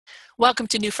Welcome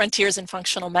to New Frontiers in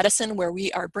Functional Medicine, where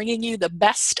we are bringing you the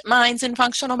best minds in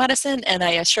functional medicine, and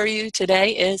I assure you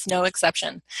today is no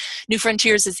exception. New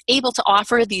Frontiers is able to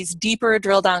offer these deeper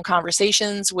drill-down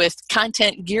conversations with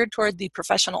content geared toward the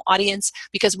professional audience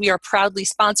because we are proudly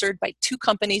sponsored by two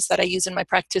companies that I use in my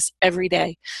practice every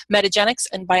day, Metagenics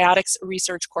and Biotics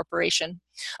Research Corporation.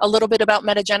 A little bit about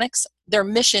Metagenics. Their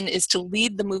mission is to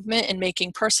lead the movement in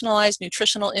making personalized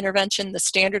nutritional intervention the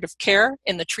standard of care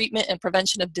in the treatment and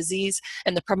prevention of disease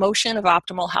and the promotion of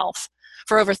optimal health.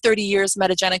 For over 30 years,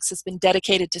 Metagenics has been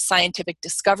dedicated to scientific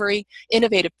discovery,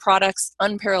 innovative products,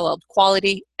 unparalleled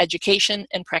quality, education,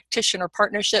 and practitioner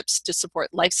partnerships to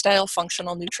support lifestyle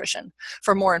functional nutrition.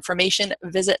 For more information,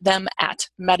 visit them at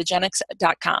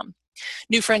metagenics.com.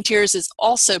 New Frontiers is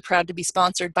also proud to be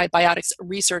sponsored by Biotics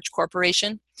Research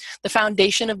Corporation. The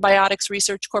foundation of Biotics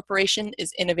Research Corporation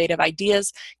is innovative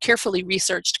ideas, carefully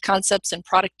researched concepts and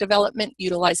product development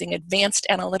utilizing advanced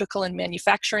analytical and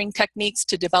manufacturing techniques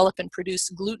to develop and produce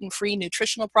gluten-free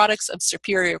nutritional products of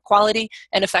superior quality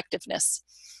and effectiveness.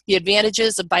 The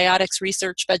advantages of Biotics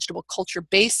Research vegetable culture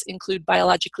base include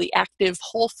biologically active,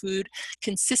 whole food,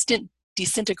 consistent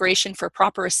disintegration for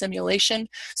proper assimilation,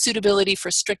 suitability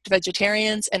for strict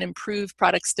vegetarians, and improved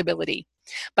product stability.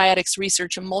 Biotics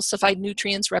Research emulsified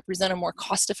nutrients represent a more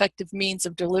cost-effective means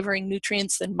of delivering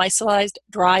nutrients than micellized,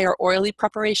 dry, or oily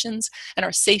preparations and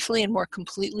are safely and more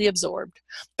completely absorbed.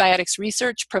 Biotics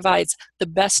Research provides the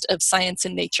best of science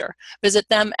and nature. Visit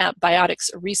them at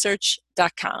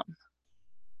bioticsresearch.com.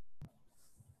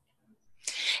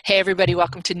 Hey everybody,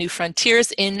 welcome to New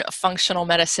Frontiers in Functional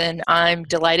Medicine. I'm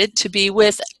delighted to be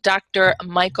with Dr.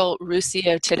 Michael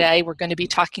Ruscio today. We're going to be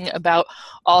talking about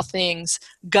all things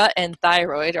gut and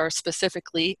thyroid, or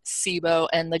specifically SIBO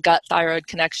and the gut-thyroid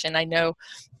connection. I know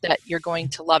that you're going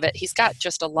to love it. He's got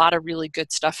just a lot of really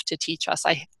good stuff to teach us.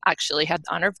 I actually had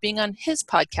the honor of being on his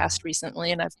podcast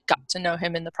recently, and I've got to know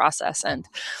him in the process, and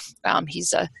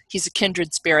he's a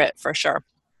kindred spirit for sure.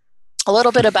 A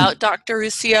little bit about Dr.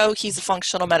 Ruscio. He's a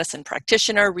functional medicine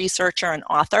practitioner, researcher, and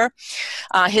author.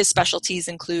 His specialties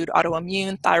include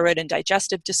autoimmune, thyroid, and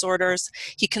digestive disorders.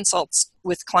 He consults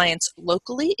with clients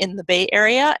locally in the Bay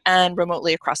Area and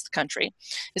remotely across the country.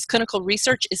 His clinical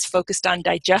research is focused on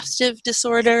digestive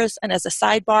disorders, and as a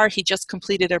sidebar, he just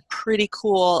completed a pretty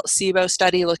cool SIBO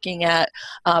study looking at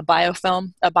a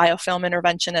biofilm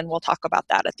intervention, and we'll talk about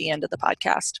that at the end of the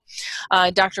podcast.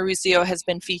 Dr. Ruscio has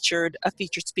been a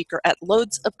featured speaker at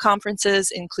loads of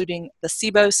conferences, including the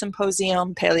SIBO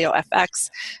Symposium, Paleo FX,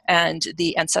 and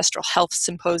the Ancestral Health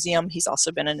Symposium. He's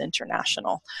also been an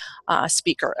international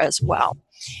speaker as well.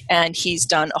 And he's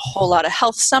done a whole lot of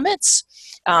health summits.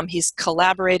 He's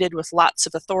collaborated with lots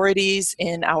of authorities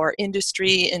in our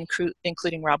industry,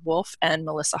 including Rob Wolf and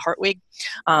Melissa Hartwig.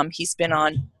 He's been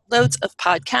on loads of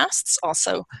podcasts,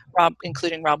 also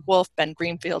including Rob Wolf, Ben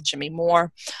Greenfield, Jimmy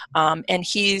Moore, and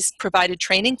he's provided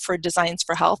training for Designs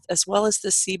for Health as well as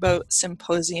the SIBO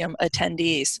Symposium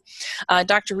attendees.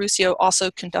 Dr. Ruscio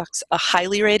also conducts a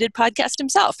highly rated podcast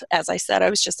himself. As I said, I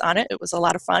was just on it. It was a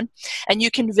lot of fun. And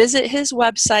you can visit his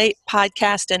website,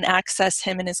 podcast, and access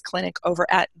him and his clinic over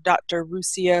at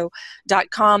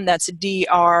drruscio.com. That's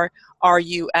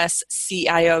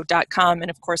drruscio.com.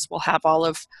 And of course, we'll have all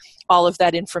of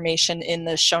that information in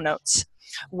the show notes.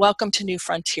 Welcome to New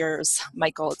Frontiers,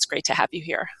 Michael. It's great to have you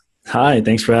here. Hi,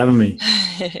 thanks for having me.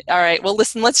 All right, well,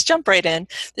 listen, let's jump right in.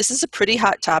 This is a pretty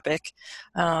hot topic.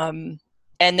 And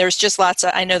there's just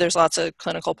I know there's lots of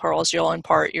clinical pearls you'll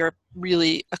impart. You're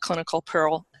really a clinical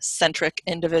pearl-centric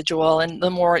individual. And the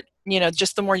more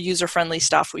user-friendly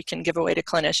stuff we can give away to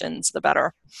clinicians, the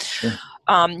better. Sure.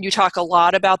 You talk a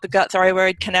lot about the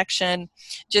gut-thyroid connection.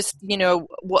 Just,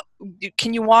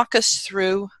 can you walk us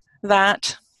through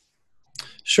that?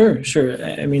 Sure.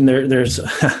 I mean, there's,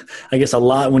 I guess, a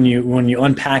lot when you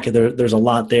unpack it. There's a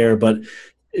lot there, but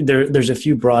there's a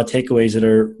few broad takeaways that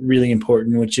are really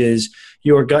important, which is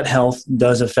your gut health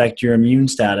does affect your immune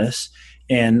status,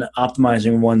 and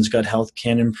optimizing one's gut health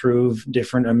can improve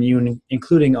different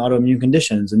including autoimmune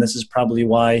conditions. And this is probably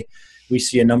why we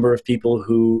see a number of people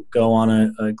who go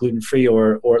on a gluten-free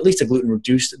or at least a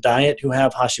gluten-reduced diet who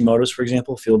have Hashimoto's, for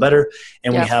example, feel better.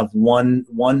 And we have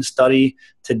one study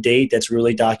to date that's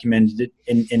really documented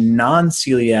in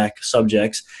non-celiac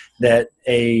subjects that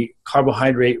a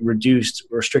carbohydrate-reduced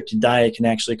restricted diet can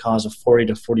actually cause a 40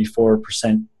 to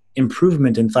 44%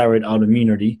 improvement in thyroid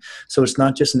autoimmunity. So it's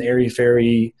not just an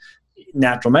airy-fairy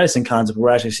natural medicine concept. We're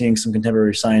actually seeing some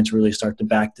contemporary science really start to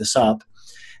back this up.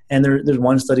 And there's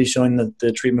one study showing that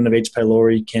the treatment of H.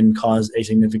 pylori can cause a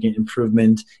significant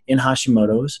improvement in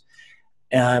Hashimoto's.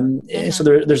 So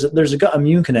there's a gut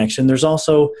immune connection. There's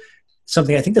also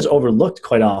something I think that's overlooked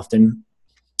quite often,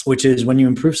 which is when you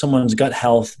improve someone's gut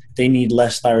health, they need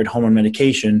less thyroid hormone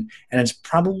medication. And it's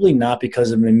probably not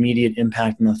because of an immediate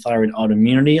impact on the thyroid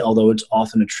autoimmunity, although it's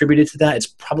often attributed to that. It's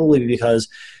probably because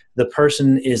the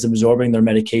person is absorbing their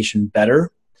medication better,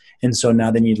 and so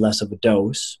now they need less of a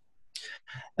dose.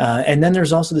 And then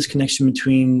there's also this connection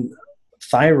between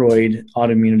thyroid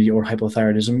autoimmunity or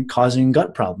hypothyroidism causing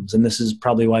gut problems. And this is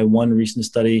probably why one recent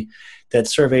study that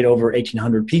surveyed over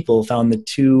 1,800 people found the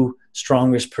two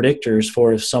strongest predictors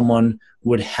for if someone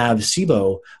would have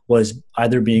SIBO was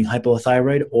either being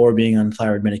hypothyroid or being on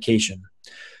thyroid medication.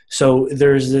 So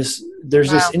there's this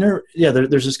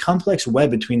complex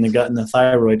web between the gut and the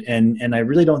thyroid, and I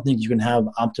really don't think you can have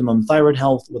optimum thyroid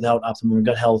health without optimum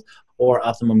gut health, or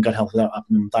optimum gut health without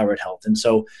optimum thyroid health. And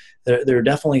so there are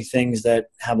definitely things that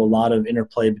have a lot of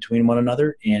interplay between one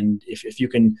another. And if you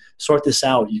can sort this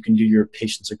out, you can do your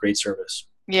patients a great service.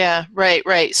 Yeah,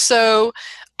 right. So,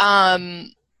 SIBO.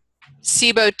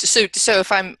 So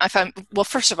if I'm, well,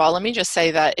 first of all, let me just say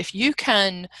that if you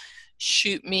can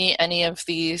shoot me any of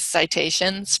these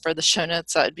citations for the show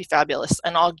notes, that would be fabulous.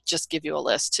 And I'll just give you a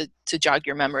list to jog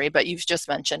your memory, but you've just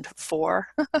mentioned 4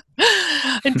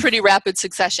 in pretty rapid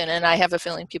succession, and I have a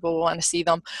feeling people will want to see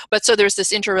them. But so there's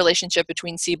this interrelationship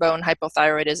between SIBO and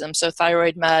hypothyroidism. So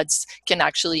thyroid meds can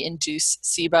actually induce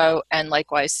SIBO, and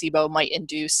likewise SIBO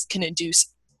can induce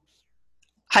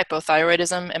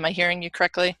hypothyroidism. Am I hearing you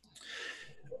correctly?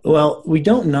 Well, we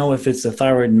don't know if it's the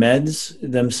thyroid meds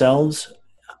themselves.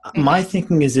 Mm-hmm. My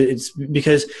thinking is it's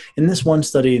because in this one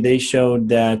study, they showed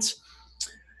that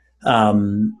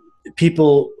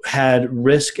people had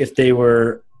risk if they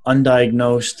were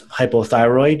undiagnosed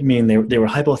hypothyroid, meaning they were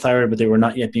hypothyroid, but they were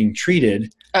not yet being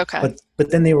treated. Okay.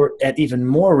 But then they were at even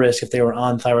more risk if they were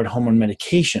on thyroid hormone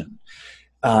medication.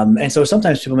 And so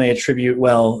sometimes people may attribute,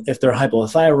 well, if they're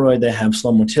hypothyroid, they have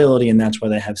slow motility, and that's why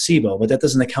they have SIBO. But that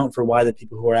doesn't account for why the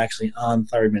people who are actually on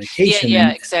thyroid medication. Yeah,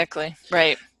 exactly.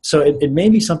 Right. So it may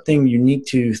be something unique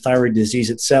to thyroid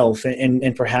disease itself,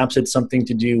 and perhaps it's something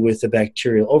to do with the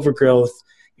bacterial overgrowth,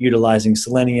 utilizing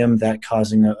selenium, that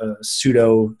causing a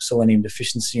pseudo selenium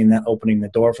deficiency, and that opening the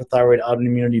door for thyroid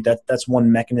autoimmunity. That's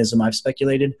one mechanism I've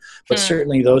speculated. But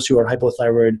certainly those who are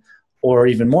hypothyroid, or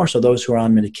even more so those who are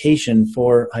on medication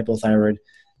for hypothyroid,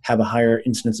 have a higher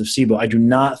incidence of SIBO. I do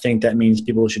not think that means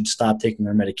people should stop taking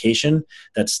their medication.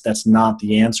 That's not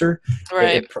the answer.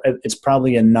 Right. It's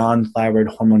probably a non-thyroid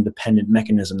hormone-dependent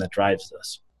mechanism that drives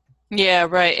this. Yeah,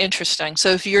 right. Interesting. So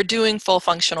if you're doing full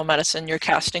functional medicine, you're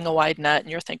casting a wide net, and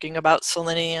you're thinking about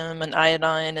selenium and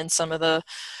iodine and some of the,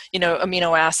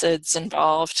 amino acids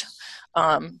involved,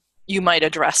 you might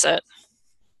address it.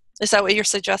 Is that what you're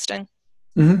suggesting?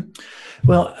 Mm-hmm.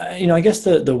 Well, I guess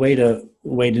the way to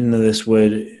wade into this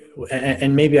would,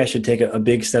 and maybe I should take a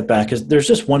big step back, because there's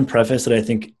just one preface that I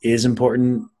think is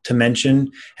important to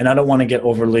mention, and I don't want to get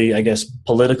overly, I guess,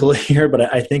 political here,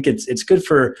 but I think it's good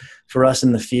for us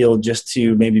in the field just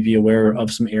to maybe be aware of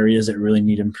some areas that really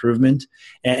need improvement.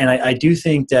 And I do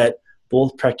think that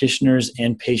both practitioners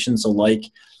and patients alike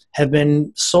have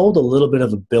been sold a little bit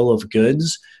of a bill of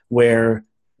goods, where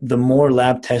the more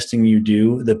lab testing you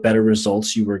do, the better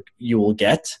results you will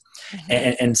get.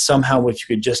 Mm-hmm. And somehow if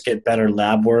you could just get better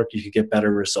lab work, you could get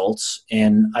better results.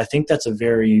 And I think that's a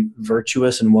very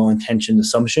virtuous and well-intentioned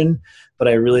assumption, but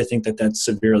I really think that that's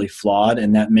severely flawed,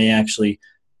 and that may actually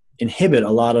inhibit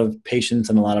a lot of patients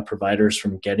and a lot of providers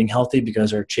from getting healthy, because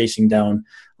they're chasing down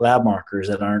lab markers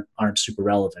that aren't super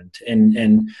relevant.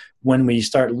 And when we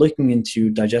start looking into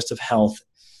digestive health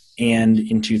and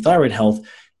into thyroid health,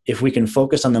 if we can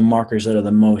focus on the markers that are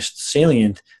the most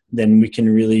salient, then we can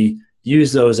really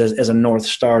use those as a North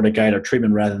Star to guide our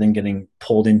treatment, rather than getting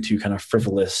pulled into kind of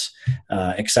frivolous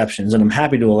exceptions. And I'm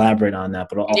happy to elaborate on that,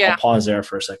 but I'll pause there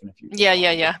for a second.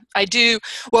 Yeah. I do.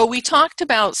 Well, we talked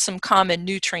about some common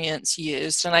nutrients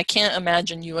used, and I can't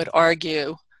imagine you would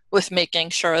argue with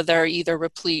making sure they're either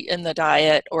replete in the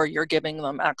diet or you're giving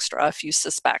them extra if you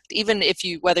suspect, even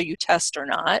whether you test or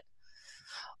not.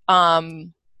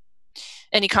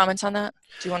 Any comments on that?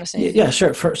 Do you want to say anything? Yeah,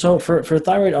 sure. For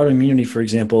thyroid autoimmunity, for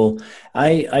example,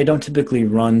 I don't typically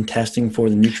run testing for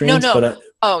the nutrients. No. But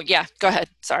Go ahead.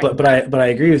 Sorry. But I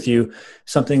agree with you.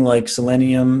 Something like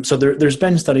selenium. So there's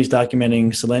been studies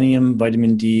documenting selenium,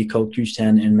 vitamin D,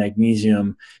 CoQ10, and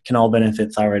magnesium can all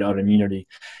benefit thyroid autoimmunity.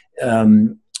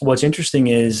 What's interesting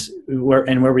is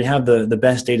where we have the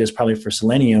best data is probably for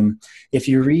selenium. If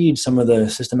you read some of the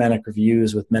systematic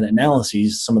reviews with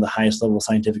meta-analyses, some of the highest level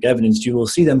scientific evidence, you will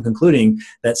see them concluding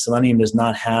that selenium does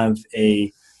not have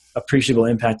a appreciable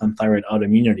impact on thyroid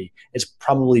autoimmunity. It's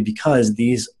probably because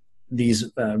these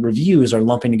these reviews are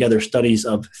lumping together studies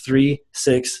of 3,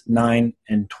 6, 9,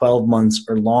 and 12 months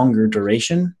or longer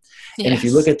duration. Yes. And if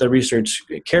you look at the research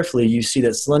carefully, you see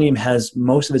that selenium has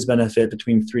most of its benefit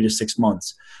between 3 to 6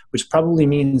 months, which probably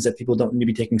means that people don't need to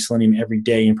be taking selenium every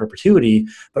day in perpetuity,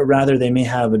 but rather they may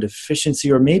have a deficiency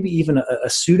or maybe even a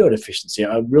pseudo deficiency,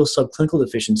 a real subclinical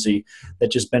deficiency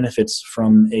that just benefits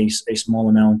from a small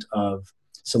amount of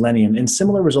selenium. And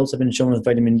similar results have been shown with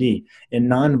vitamin D. In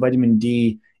non-vitamin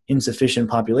D insufficient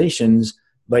populations,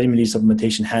 vitamin D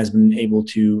supplementation has been able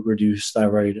to reduce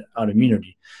thyroid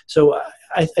autoimmunity. So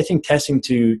I think testing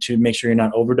to make sure you're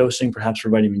not overdosing, perhaps for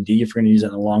vitamin D, if you're going to use it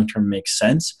in the long term, makes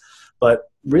sense. But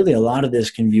really, a lot of this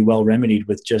can be well remedied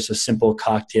with just a simple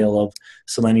cocktail of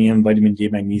selenium, vitamin D,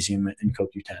 magnesium, and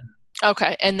CoQ10.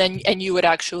 Okay, and you would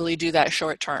actually do that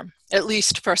short term, at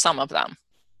least for some of them.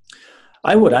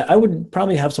 I would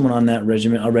probably have someone on that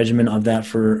regimen, a regimen of that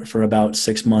for about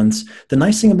 6 months. The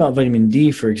nice thing about vitamin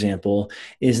D, for example,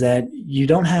 is that you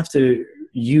don't have to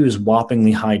use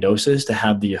whoppingly high doses to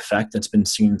have the effect that's been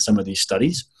seen in some of these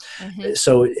studies. Mm-hmm.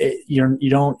 So if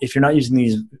you're not using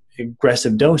these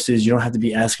aggressive doses, you don't have to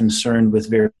be as concerned with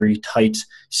very, very tight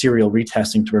serial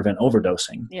retesting to prevent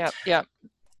overdosing. Yeah.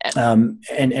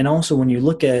 And also when you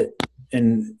look at,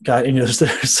 and God,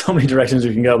 there's so many directions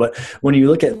we can go, but when you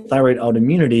look at thyroid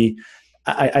autoimmunity,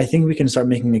 I think we can start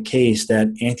making the case that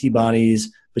antibodies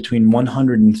between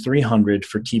 100 and 300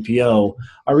 for TPO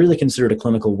are really considered a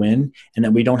clinical win, and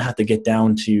that we don't have to get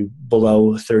down to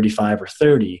below 35 or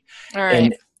 30. All right.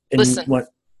 And listen,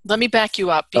 let me back you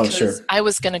up because sure. I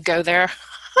was going to go there.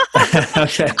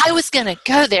 Okay. I was going to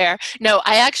go there. No,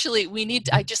 I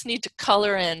just need to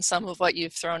color in some of what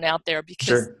you've thrown out there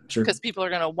because people are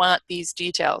going to want these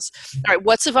details. All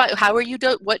right. How are you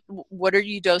what are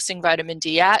you dosing vitamin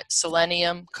D at?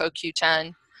 Selenium,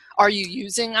 CoQ10. Are you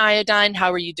using iodine?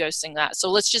 How are you dosing that? So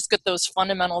let's just get those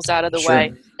fundamentals out of the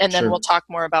way, and then we'll talk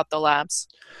more about the labs.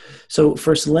 So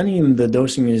for selenium, the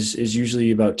dosing is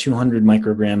usually about 200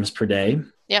 micrograms per day.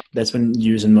 Yep. That's been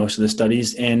used in most of the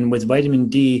studies. And with vitamin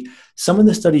D, some of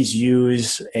the studies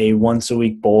use a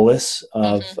once-a-week bolus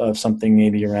of something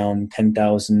maybe around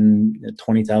 10,000,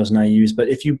 20,000 IUs. But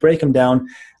if you break them down,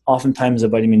 oftentimes a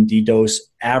vitamin D dose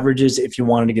averages, if you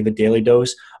wanted to give a daily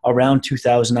dose, around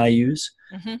 2,000 IUs.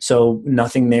 Mm-hmm. So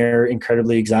nothing there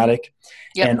incredibly exotic.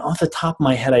 Yep. And off the top of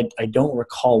my head, I don't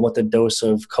recall what the dose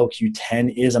of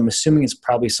CoQ10 is. I'm assuming it's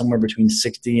probably somewhere between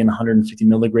 60 and 150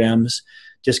 milligrams,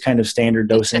 just kind of standard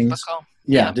dosings. Typical.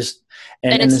 Yeah.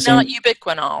 And it's not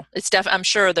ubiquinol. I'm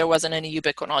sure there wasn't any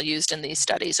ubiquinol used in these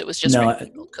studies. It was just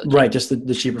right, just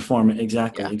the cheaper form.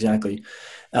 Exactly.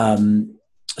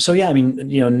 So yeah, I mean,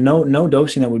 no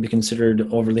dosing that would be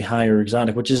considered overly high or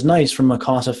exotic, which is nice from a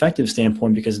cost-effective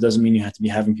standpoint because it doesn't mean you have to be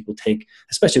having people take,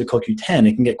 especially with CoQ10,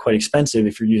 it can get quite expensive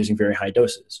if you're using very high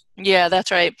doses. Yeah,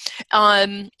 that's right.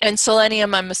 And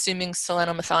selenium, I'm assuming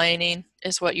selenomethionine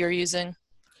is what you're using.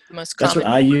 Most common. That's what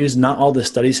I use. Not all the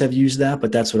studies have used that,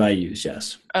 but that's what I use,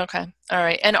 yes. Okay. All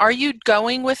right. And are you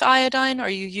going with iodine? Are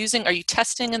you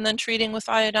testing and then treating with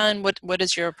iodine? What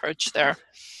is your approach there?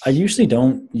 I usually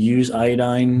don't use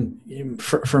iodine.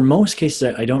 For most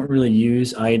cases, I don't really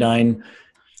use iodine.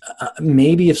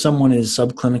 Maybe if someone is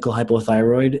subclinical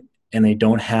hypothyroid and they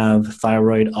don't have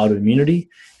thyroid autoimmunity,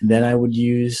 then I would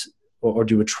use or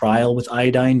do a trial with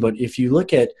iodine. But if you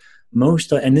look at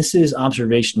most, and this is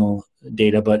observational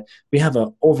data, but we have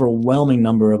an overwhelming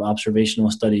number of observational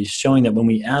studies showing that when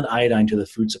we add iodine to the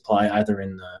food supply, either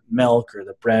in the milk or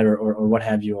the bread or what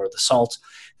have you, or the salt,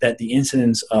 that the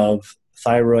incidence of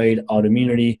thyroid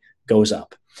autoimmunity goes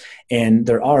up. And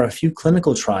there are a few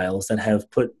clinical trials that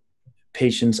have put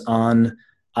patients on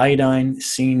iodine,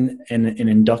 seen an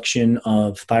induction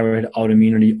of thyroid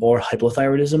autoimmunity or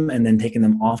hypothyroidism, and then taken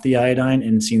them off the iodine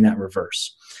and seen that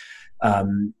reverse.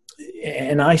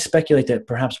 And I speculate that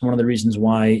perhaps one of the reasons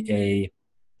why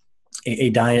a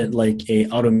diet like a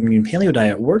autoimmune paleo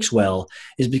diet works well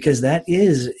is because that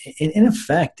is in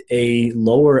effect a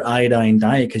lower iodine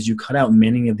diet because you cut out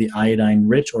many of the iodine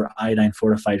rich or iodine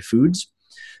fortified foods.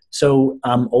 So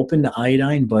I'm open to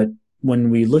iodine, but when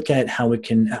we look at how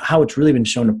it's really been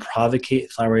shown to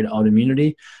provocate thyroid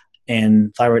autoimmunity,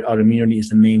 and thyroid autoimmunity is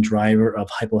the main driver of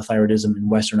hypothyroidism in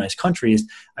westernized countries,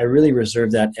 I really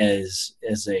reserve that as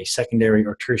a secondary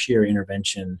or tertiary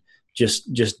intervention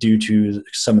just due to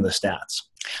some of the stats.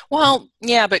 Well,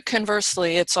 yeah, but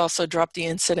conversely, it's also dropped the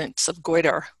incidence of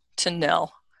goiter to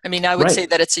nil. I mean, I would say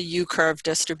that it's a U-curve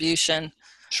distribution.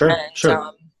 Sure.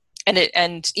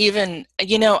 And even,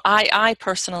 I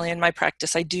personally in my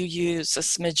practice, I do use a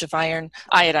smidge of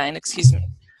iodine,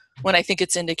 when I think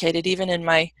it's indicated, even in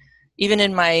my even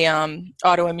in my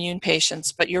autoimmune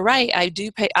patients. But you're right,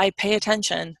 I pay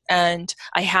attention, and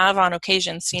I have on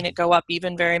occasion seen it go up,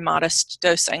 even very modest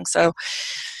dosing. So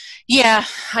yeah,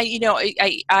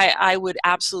 I would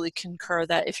absolutely concur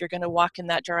that if you're going to walk in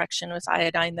that direction with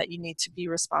iodine, that you need to be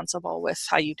responsible with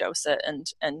how you dose it,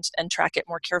 and track it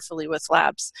more carefully with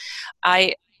labs.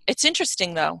 It's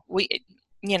interesting though.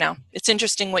 It's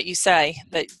interesting what you say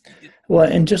that. Well,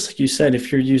 and just like you said,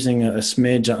 if you're using a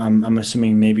smidge, I'm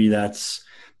assuming maybe that's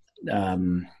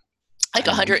Like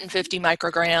 150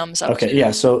 micrograms up okay. to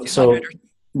Yeah. So 200.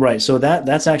 right. So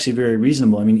that's actually very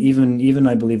reasonable. I mean, even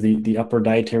I believe the upper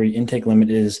dietary intake limit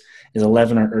is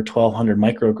 11 or 1200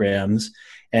 micrograms.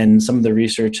 And some of the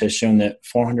research has shown that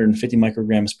 450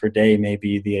 micrograms per day may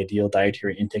be the ideal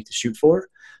dietary intake to shoot for.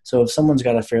 So if someone's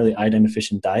got a fairly iodine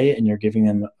deficient diet and you're giving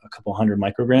them a couple hundred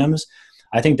micrograms,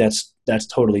 I think that's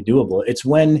totally doable. It's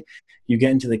when you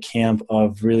get into the camp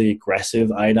of really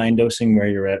aggressive iodine dosing where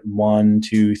you're at 1,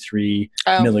 2, 3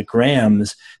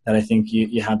 milligrams that I think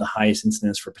you have the highest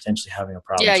incidence for potentially having a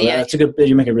problem. So that's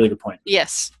you make a really good point.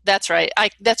 Yes, that's right.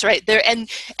 That's right. There and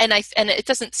it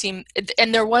doesn't seem,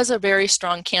 and there was a very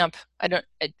strong camp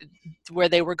where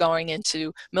they were going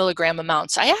into milligram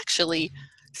amounts. I actually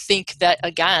think that,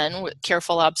 again, with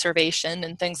careful observation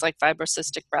and things like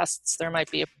fibrocystic breasts, there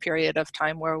might be a period of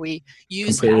time where we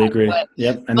use completely that. Agree.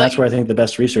 Yep. And that's where I think the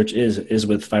best research is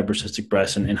with fibrocystic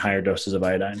breasts and higher doses of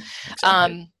iodine.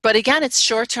 Exactly. But again, it's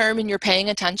short term and you're paying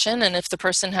attention. And if the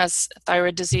person has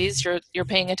thyroid disease, you're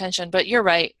paying attention. But you're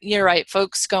right.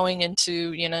 Folks going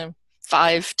into,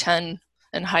 5, 10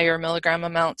 and higher milligram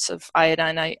amounts of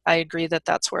iodine, I agree that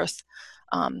that's worth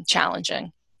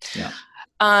challenging. Yeah.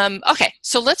 Okay,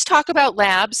 so let's talk about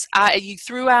labs. You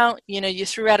threw out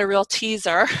a real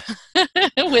teaser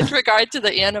with regard to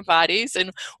the antibodies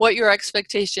and what your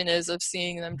expectation is of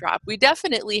seeing them drop. We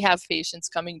definitely have patients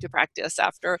coming to practice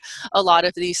after a lot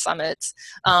of these summits,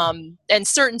 and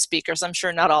certain speakers, I'm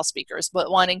sure not all speakers,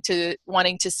 but wanting to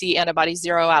see antibodies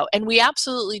zero out. And we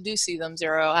absolutely do see them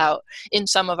zero out in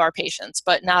some of our patients,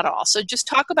 but not all. So just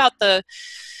talk about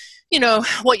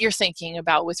what you're thinking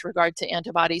about with regard to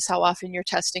antibodies, how often you're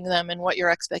testing them, and what your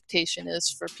expectation is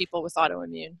for people with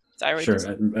autoimmune thyroid disease.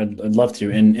 Sure, I'd love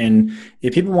to. And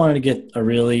if people wanted to get a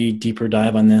really deeper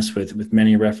dive on this with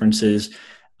many references,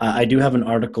 I do have an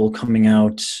article coming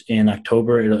out in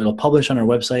October. It'll publish on our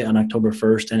website on October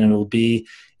 1st, and it'll be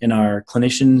in our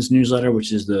clinicians newsletter,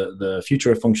 which is the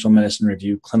Future of Functional Medicine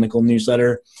Review clinical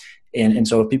newsletter. And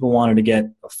so if people wanted to get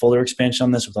a fuller expansion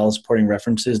on this with all the supporting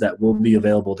references, that will be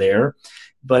available there.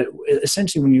 But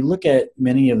essentially, when you look at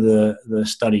many of the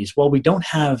studies, while we don't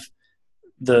have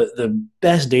the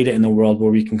best data in the world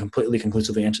where we can completely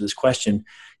conclusively answer this question,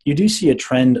 you do see a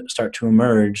trend start to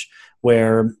emerge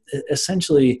where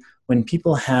essentially when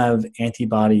people have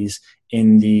antibodies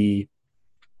in the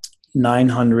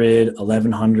 900,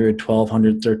 1100,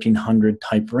 1200, 1300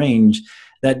 type range,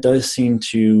 that does seem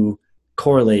to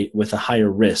correlate with a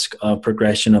higher risk of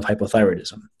progression of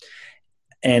hypothyroidism.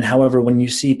 And however, when you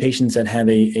see patients that have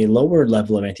a lower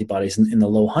level of antibodies in the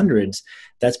low hundreds,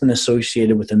 that's been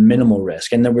associated with a minimal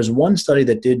risk. And there was one study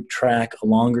that did track a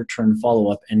longer term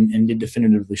follow-up and did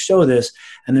definitively show this.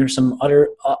 And there's some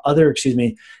other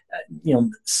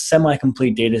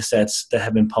semi-complete data sets that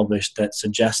have been published that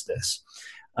suggest this.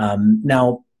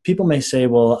 Now, people may say,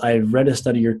 well, I've read a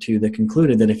study or two that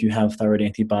concluded that if you have thyroid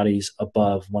antibodies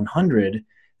above 100,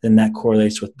 then that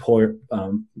correlates with poor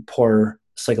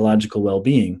psychological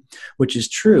well-being, which is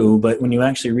true. But when you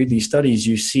actually read these studies,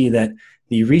 you see that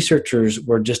the researchers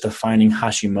were just defining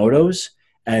Hashimoto's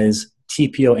as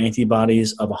TPO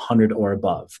antibodies of 100 or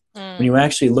above. When you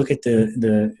actually look at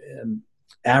the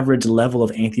average level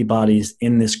of antibodies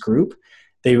in this group,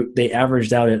 they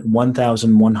averaged out at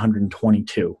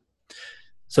 1,122.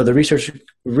 So the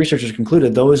researchers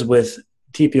concluded those with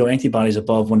TPO antibodies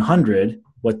above 100,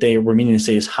 what they were meaning to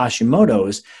say is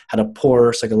Hashimoto's, had a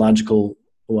poor psychological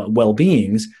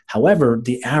well-beings. However,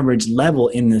 the average level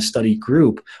in this study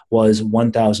group was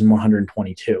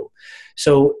 1,122.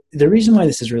 So the reason why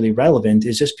this is really relevant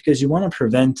is just because you want to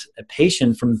prevent a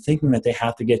patient from thinking that they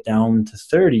have to get down to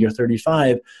 30 or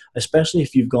 35, especially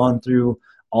if you've gone through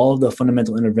all of the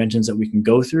fundamental interventions that we can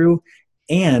go through.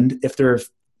 And if they're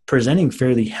presenting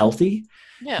fairly healthy,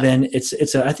 then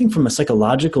I think from a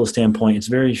psychological standpoint, it's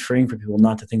very freeing for people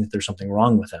not to think that there's something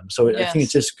wrong with them. So I think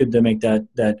it's just good to make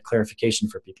that clarification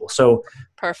for people. So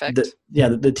perfect. The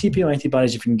TPO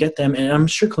antibodies, if you can get them, and I'm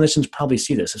sure clinicians probably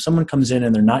see this. If someone comes in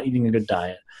and they're not eating a good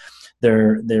diet,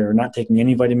 they're not taking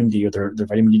any vitamin D or they're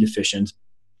vitamin D deficient,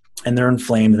 and they're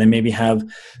inflamed, and they maybe have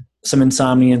some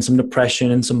insomnia and some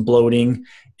depression and some bloating,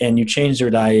 and you change their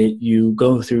diet, you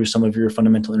go through some of your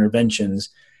fundamental interventions,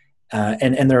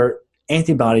 and their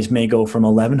antibodies may go from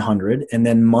 1100, and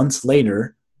then months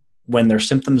later, when their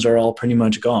symptoms are all pretty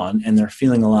much gone and they're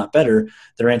feeling a lot better,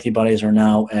 their antibodies are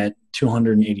now at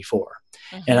 284.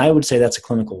 Mm-hmm. And I would say that's a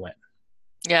clinical win.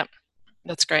 Yeah,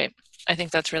 that's great. I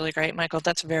think that's really great, Michael.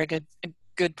 That's a very good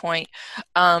point.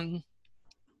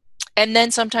 And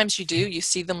then sometimes you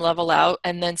see them level out,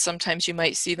 and then sometimes you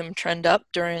might see them trend up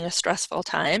during a stressful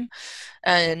time.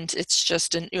 And it's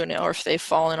just or if they've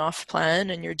fallen off plan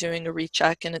and you're doing a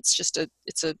recheck, and it's a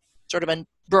sort of a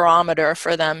barometer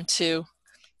for them to,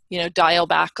 dial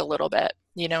back a little bit,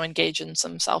 engage in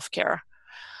some self-care.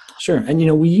 Sure. And,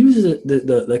 we use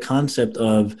the concept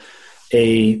of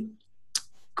a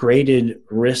graded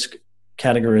risk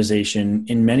categorization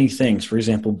in many things. For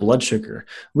example, blood sugar.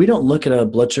 We don't look at a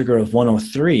blood sugar of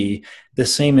 103 the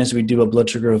same as we do a blood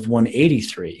sugar of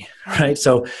 183, right?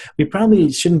 So we probably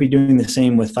shouldn't be doing the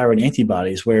same with thyroid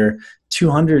antibodies, where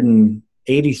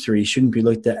 283 shouldn't be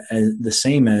looked at as the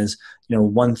same as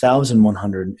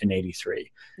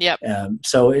 1,183. Yep.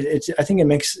 So I think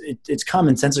it's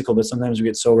commonsensical, but sometimes we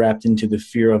get so wrapped into the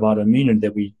fear of autoimmunity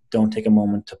that we don't take a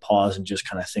moment to pause and just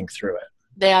kind of think through it.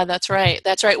 Yeah, that's right.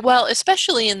 That's right. Well,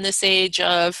 especially in this age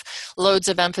of loads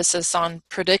of emphasis on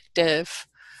predictive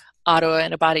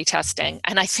autoantibody testing.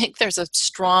 And I think there's a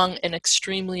strong and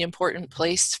extremely important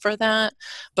place for that,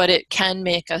 but it can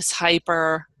make us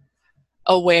hyper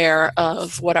aware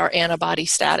of what our antibody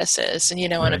status is. And,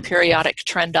 and a periodic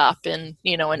trend up in,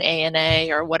 an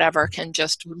ANA or whatever can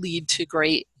just lead to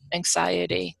great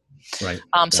anxiety. Right.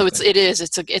 So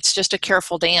it's just a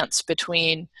careful dance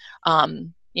between,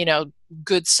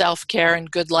 good self-care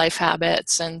and good life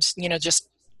habits, and just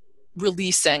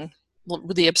releasing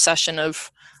the obsession of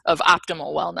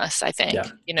optimal wellness, I think.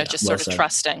 Just sort of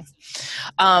trusting.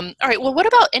 All right, well, what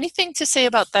about anything to say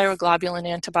about thyroglobulin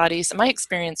antibodies? My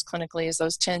experience clinically is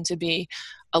those tend to be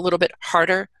a little bit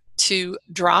harder to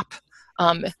drop,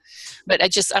 but I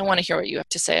want to hear what you have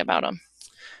to say about them.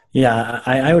 Yeah,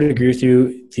 I would agree with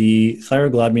you. The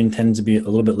thyroglobulin tends to be a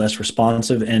little bit less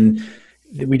responsive, and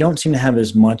we don't seem to have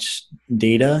as much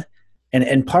data.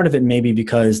 And part of it may be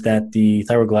because that the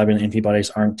thyroglobulin antibodies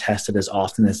aren't tested as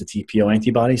often as the TPO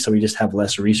antibodies, so we just have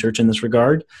less research in this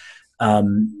regard.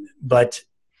 But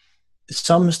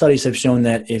some studies have shown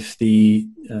that if the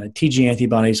TG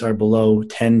antibodies are below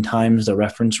 10 times the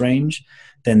reference range,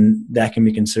 then that can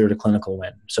be considered a clinical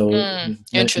win. So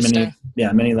interesting.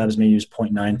 Many labs may use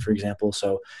 0.9, for example.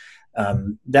 So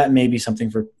that may be something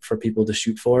for people to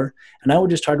shoot for. And I would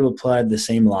just try to apply the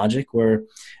same logic where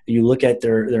you look at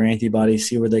their antibodies,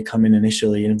 see where they come in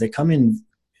initially. And if they come in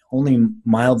only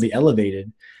mildly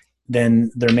elevated,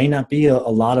 then there may not be a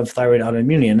lot of thyroid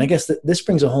autoimmunity. And I guess this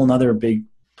brings a whole nother big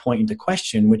point into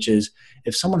question, which is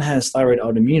if someone has thyroid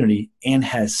autoimmunity and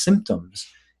has symptoms,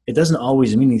 it doesn't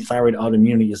always mean the thyroid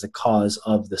autoimmunity is the cause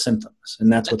of the symptoms.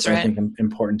 And that's what's, I think,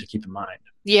 important to keep in mind.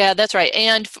 Yeah, that's right.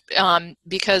 And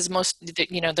because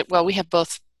we have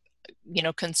both,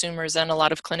 consumers and a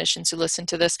lot of clinicians who listen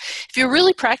to this. If you're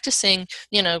really practicing,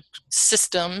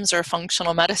 systems or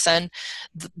functional medicine,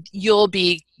 you'll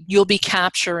be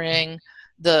capturing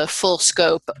the full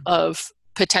scope of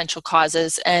potential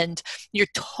causes. And you're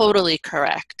totally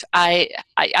correct.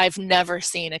 I've never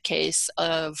seen a case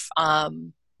of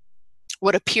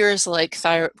what appears like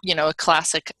a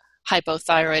classic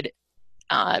hypothyroid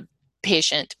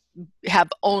patient have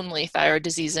only thyroid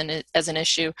disease as an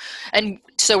issue. And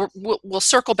so we'll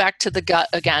circle back to the gut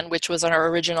again, which was our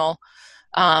original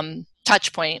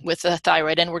touch point with the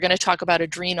thyroid, and we're going to talk about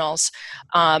adrenals.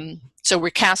 So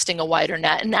we're casting a wider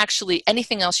net, and actually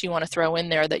anything else you want to throw in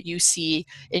there that you see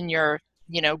in your,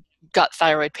 gut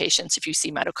thyroid patients, if you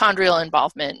see mitochondrial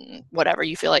involvement and whatever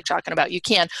you feel like talking about, you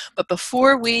can. But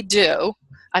before we do,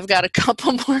 I've got a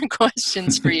couple more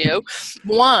questions for you.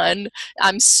 One,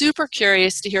 I'm super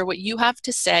curious to hear what you have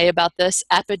to say about this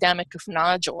epidemic of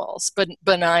nodules,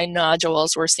 benign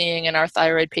nodules we're seeing in our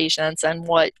thyroid patients, and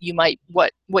what you might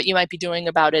be doing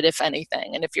about it, if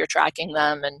anything, and if you're tracking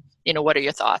them, and what are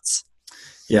your thoughts?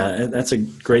 Yeah, that's a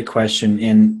great question.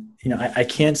 And I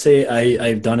can't say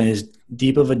I've done as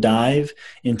deep of a dive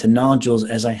into nodules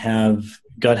as I have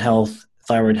gut health,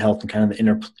 thyroid health, and kind of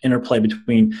the interplay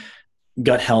between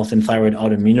gut health and thyroid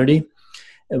autoimmunity.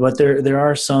 But there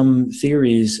are some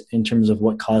theories in terms of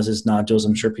what causes nodules.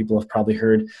 I'm sure people have probably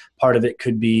heard part of it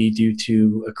could be due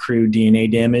to accrued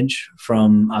DNA damage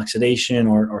from oxidation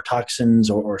or toxins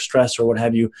or stress or what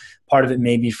have you. Part of it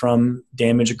may be from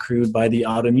damage accrued by the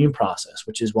autoimmune process,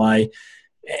 which is why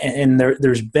and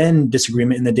there's been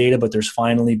disagreement in the data, but there's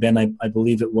finally been, I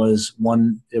believe it was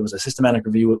a systematic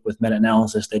review with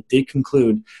meta-analysis that did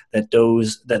conclude that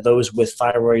those with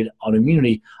thyroid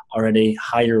autoimmunity are at a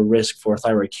higher risk for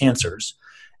thyroid cancers.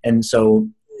 And so,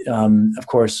 of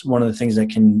course, one of the things that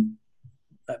can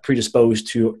predispose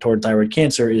toward thyroid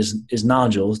cancer is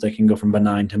nodules that can go from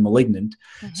benign to malignant.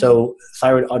 Mm-hmm. So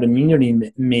thyroid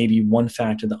autoimmunity may be one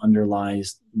factor that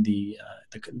underlies the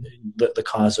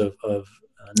cause of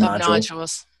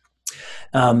nodules.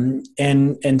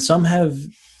 And some have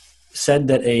said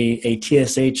that a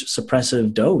TSH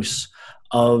suppressive dose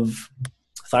of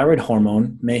thyroid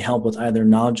hormone may help with either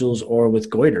nodules or with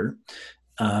goiter.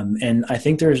 And I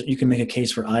think you can make a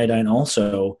case for iodine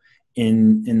also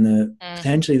in the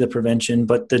potentially the prevention,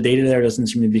 but the data there doesn't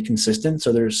seem to be consistent.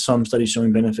 So there's some studies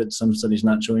showing benefit, some studies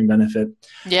not showing benefit.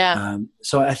 Yeah.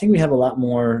 So I think we have a lot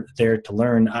more there to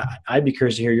learn. I'd be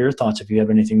curious to hear your thoughts if you have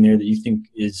anything there that you think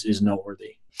is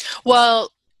noteworthy.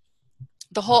 Well,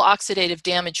 the whole oxidative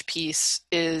damage piece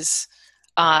is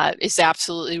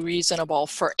absolutely reasonable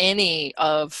for any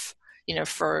of,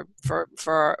 for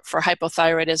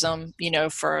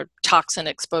hypothyroidism, for toxin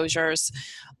exposures,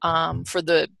 for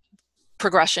the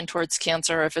progression towards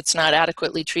cancer if it's not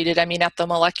adequately treated. I mean, at the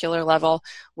molecular level,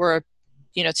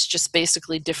 it's just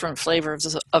basically different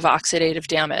flavors of oxidative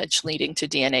damage leading to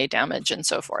DNA damage and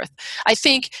so forth. I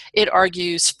think it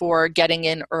argues for getting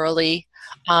in early.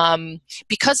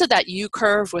 Because of that U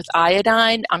curve with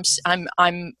iodine, I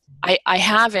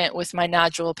haven't with my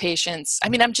nodule patients. I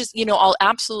mean, I'll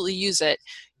absolutely use it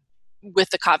with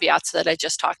the caveats that I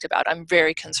just talked about. I'm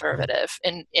very conservative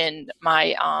in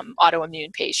my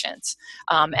autoimmune patients,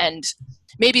 and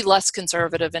maybe less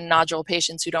conservative in nodule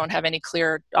patients who don't have any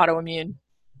clear autoimmune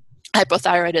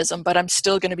hypothyroidism, but I'm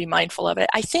still going to be mindful of it.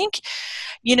 I think,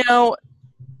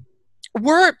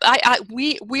 we're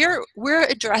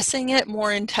addressing it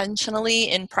more intentionally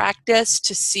in practice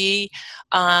to see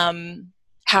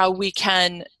how we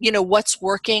can, what's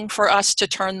working for us to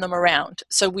turn them around.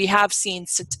 So we have seen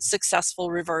successful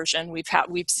reversion. We've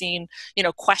seen,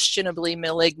 questionably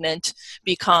malignant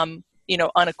become,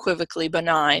 unequivocally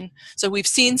benign. So we've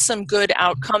seen some good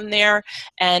outcome there.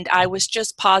 And I was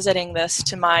just positing this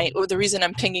to the reason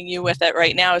I'm pinging you with it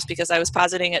right now is because I was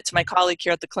positing it to my colleague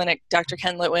here at the clinic, Dr.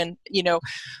 Ken Litwin,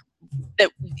 that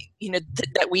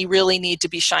we really need to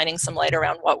be shining some light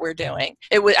around what we're doing.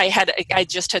 I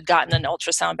just had gotten an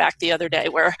ultrasound back the other day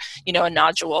where, a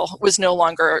nodule was no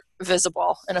longer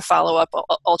visible in a follow-up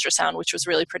ultrasound, which was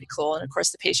really pretty cool. And of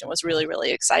course, the patient was really, really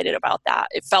excited about that.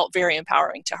 It felt very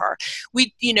empowering to her.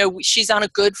 She's on a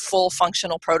good, full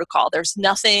functional protocol. There's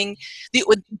nothing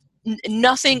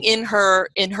in her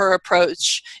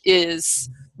approach is,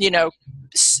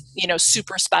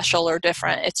 super special or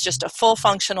different. It's just a full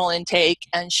functional intake,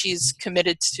 and she's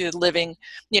committed to living,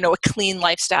 a clean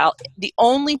lifestyle. The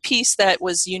only piece that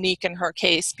was unique in her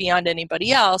case beyond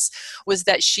anybody else was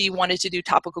that she wanted to do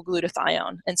topical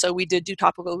glutathione. And so we did do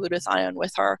topical glutathione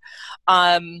with her.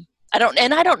 I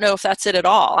don't know if that's it at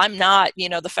all. I'm not,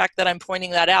 the fact that I'm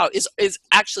pointing that out is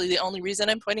actually the only reason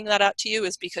I'm pointing that out to you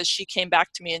is because she came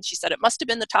back to me and she said, it must have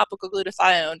been the topical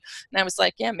glutathione. And I was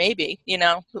like, yeah, maybe,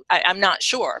 I'm not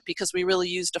sure because we really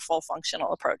used a full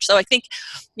functional approach. So I think,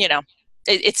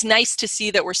 it's nice to see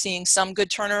that we're seeing some good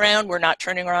turnaround. We're not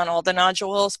turning around all the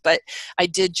nodules, but I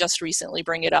did just recently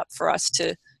bring it up for us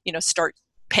to, start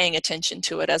paying attention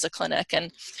to it as a clinic.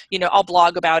 And, I'll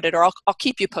blog about it or I'll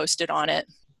keep you posted on it.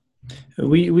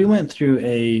 We went through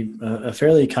a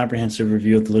fairly comprehensive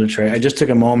review of the literature. I just took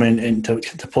a moment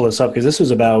to pull this up because this was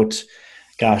about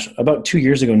 2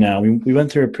 years ago now. We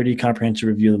went through a pretty comprehensive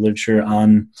review of the literature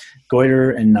on goiter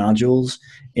and nodules.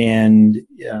 And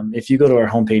if you go to our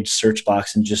homepage search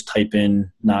box and just type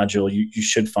in nodule, you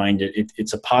should find it.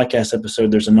 It's a podcast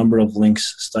episode. There's a number of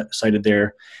links cited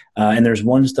there. And there's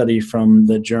one study from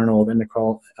the Journal of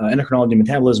Endocrinology and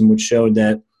Metabolism which showed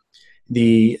that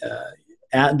the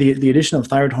addition of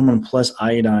thyroid hormone plus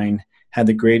iodine had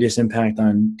the greatest impact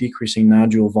on decreasing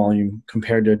nodule volume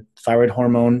compared to thyroid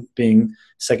hormone being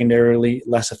secondarily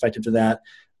less effective to that,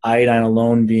 iodine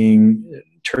alone being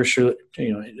tertiary,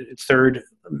 third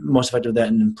most effective to that,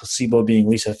 and placebo being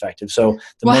least effective. So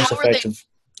most effective.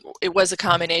 It was a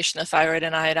combination of thyroid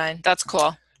and iodine. That's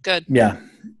cool. Good. Yeah.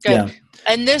 Good. Yeah.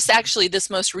 And this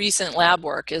most recent lab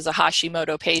work is a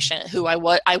Hashimoto patient who I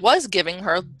was giving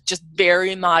her just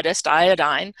very modest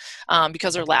iodine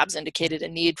because her labs indicated a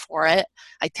need for it.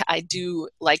 I do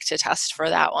like to test for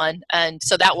that one. And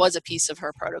so that was a piece of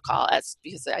her protocol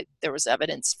because there was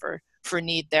evidence for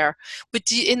need there.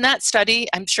 But in that study,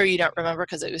 I'm sure you don't remember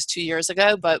because it was 2 years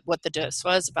ago, but what the dose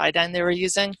was of iodine they were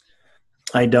using?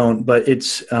 I don't, but it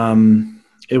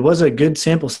was a good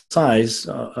sample size,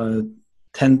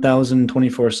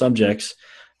 10,024 subjects.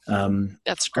 That's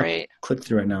I'll great. click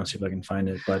through right now and see if I can find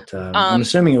it, but I'm Um,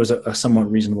 assuming it was a somewhat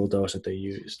reasonable dose that they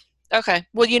used. okay.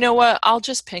 Well, you know what? I'll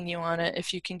just ping you on it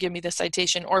if you can give me the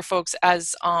citation. Or, folks,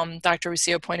 as Dr.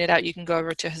 Ruscio pointed out, you can go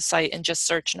over to his site and just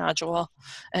search nodule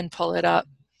and pull it up.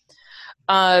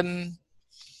 All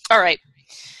right.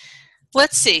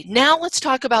 Let's see. Now let's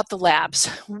talk about the labs.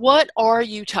 What are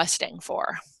you testing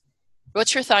for?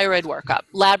 What's your thyroid workup?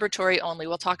 Laboratory only.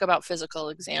 We'll talk about physical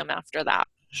exam after that.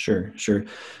 Sure, sure.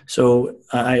 So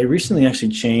I recently actually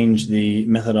changed the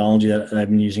methodology that I've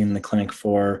been using in the clinic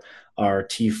for our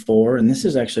T4, and this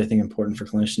is actually, I think, important for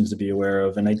clinicians to be aware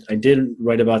of. And I did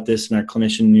write about this in our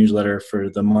clinician newsletter for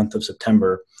the month of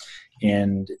September,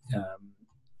 and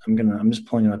I'm just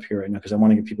pulling it up here right now because I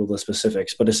want to give people the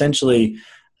specifics. But essentially,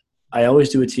 I always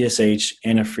do a TSH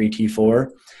and a free T4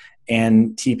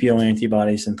 and TPO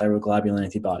antibodies and thyroglobulin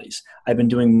antibodies. I've been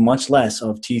doing much less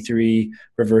of T3,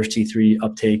 reverse T3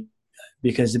 uptake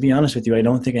because, to be honest with you, I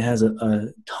don't think it has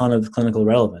a ton of clinical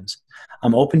relevance.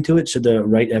 I'm open to it should the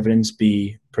right evidence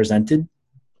be presented.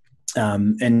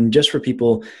 And just for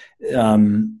people,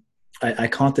 I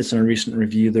caught this in a recent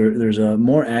review. There's a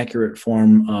more accurate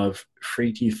form of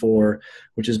free T4,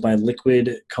 which is by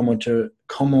liquid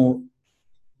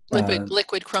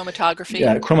liquid chromatography.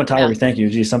 Yeah, chromatography. Yeah. Thank you.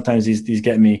 Geez, sometimes these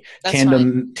get me. That's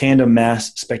tandem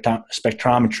mass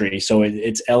spectrometry. So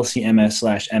it's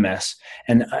LC-MS/MS.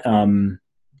 And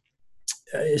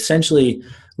essentially,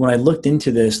 when I looked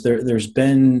into this, there's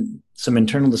been some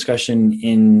internal discussion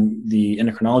in the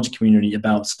endocrinology community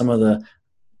about some of the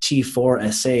T4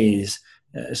 assays,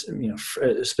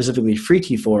 specifically free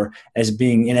T4, as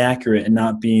being inaccurate and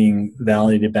not being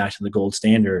validated back to the gold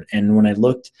standard. And when I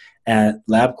looked at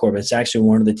LabCorp, it's actually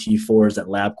one of the T4s that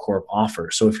LabCorp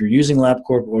offers. So if you're using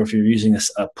LabCorp, or if you're using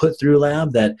a put-through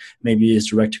lab that maybe is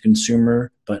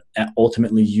direct-to-consumer but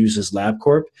ultimately uses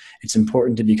LabCorp, it's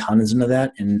important to be cognizant of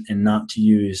that and not to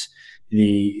use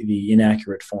the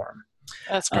inaccurate form.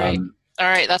 That's great. All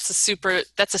right, that's a super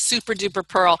duper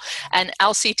pearl. And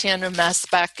LC tandem mass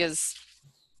spec is,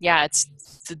 it's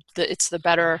the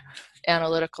better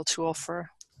analytical tool for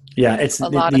it's a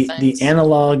lot of things. The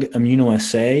analog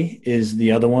immunoassay is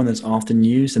the other one that's often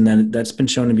used, and then that's been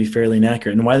shown to be fairly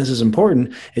inaccurate. And why this is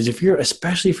important is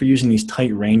especially if you're using these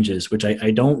tight ranges, which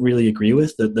I don't really agree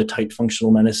with, the tight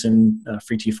functional medicine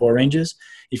free T4 ranges.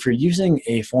 If you're using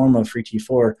a form of free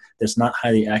T4 that's not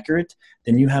highly accurate,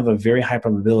 then you have a very high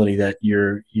probability that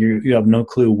you have no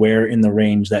clue where in the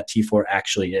range that T4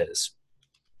 actually is.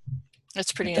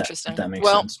 That's pretty interesting. If that makes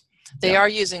sense. They are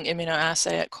using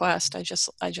immunoassay at Quest.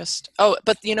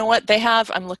 But you know what? They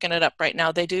have, I'm looking it up right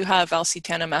now. They do have LC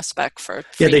tandem mass spec for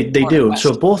they do. Quest.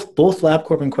 So both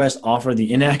LabCorp and Quest offer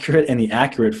the inaccurate and the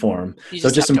accurate form. So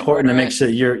it's just important to make sure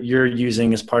that you're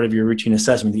using, as part of your routine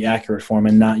assessment, the accurate form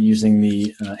and not using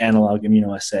the analog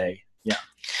immunoassay. Yeah.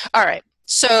 All right.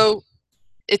 So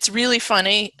it's really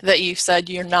funny that you said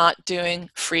you're not doing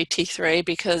free T3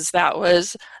 because that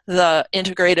was the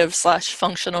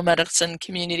integrative/functional medicine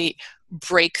community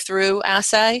breakthrough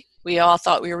assay. We all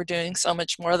thought we were doing so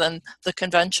much more than the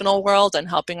conventional world and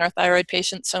helping our thyroid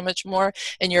patients so much more.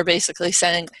 And you're basically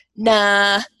saying,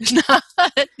 nah,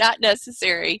 not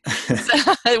necessary,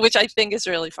 which I think is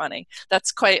really funny.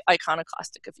 That's quite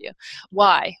iconoclastic of you.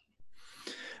 Why?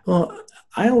 Well,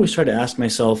 I always try to ask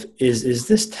myself, is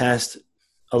this test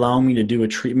allowing me to do a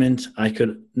treatment I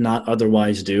could not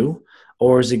otherwise do?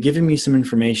 Or is it giving me some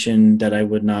information that I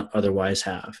would not otherwise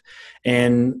have?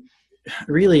 And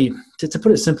really, to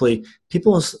put it simply,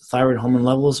 people's thyroid hormone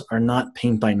levels are not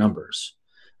paint by numbers,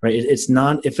 right? It's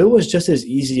not, if it was just as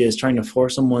easy as trying to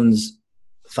force someone's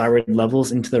thyroid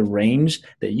levels into the range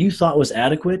that you thought was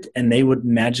adequate and they would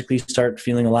magically start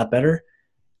feeling a lot better,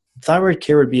 thyroid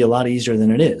care would be a lot easier than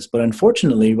it is. But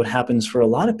unfortunately, what happens for a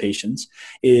lot of patients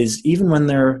is even when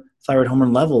their thyroid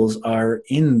hormone levels are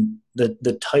in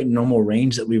the tight normal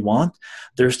range that we want,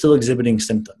 they're still exhibiting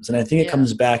symptoms. And I think it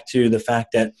comes back to the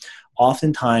fact that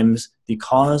oftentimes the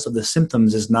cause of the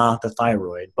symptoms is not the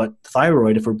thyroid, but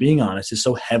thyroid, if we're being honest, is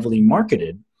so heavily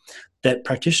marketed that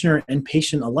practitioner and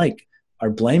patient alike are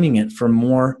blaming it for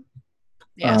more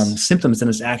symptoms than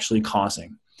it's actually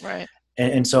causing. Right.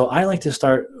 And so I like to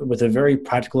start with a very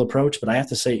practical approach, but I have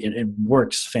to say it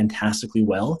works fantastically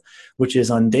well, which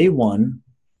is on day one,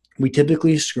 we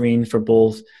typically screen for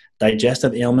both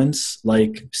digestive ailments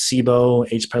like SIBO,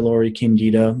 H. pylori,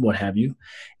 Candida, what have you,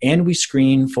 and we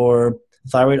screen for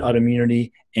thyroid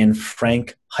autoimmunity, and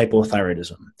frank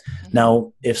hypothyroidism.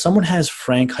 Now, if someone has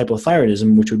frank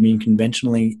hypothyroidism, which would mean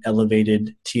conventionally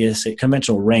elevated TSH,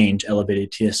 conventional range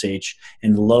elevated TSH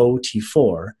and low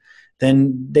T4,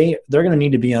 then they're going to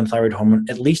need to be on thyroid hormone,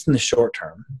 at least in the short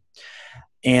term.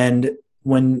 And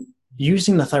when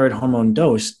using the thyroid hormone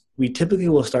dose, we typically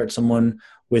will start someone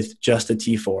with just a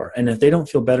T4. And if they don't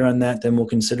feel better on that, then we'll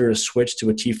consider a switch to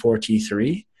a T4,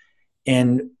 T3,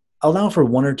 and allow for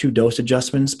 1 or 2 dose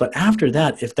adjustments. But after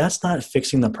that, if that's not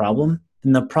fixing the problem,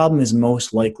 then the problem is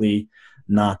most likely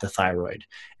not the thyroid.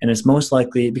 And it's most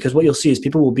likely because what you'll see is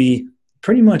people will be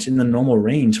pretty much in the normal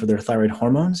range for their thyroid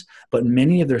hormones, but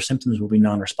many of their symptoms will be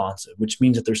non-responsive, which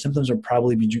means that their symptoms are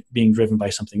probably being driven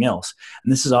by something else.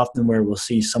 And this is often where we'll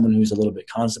see someone who's a little bit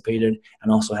constipated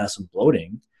and also has some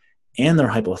bloating and they're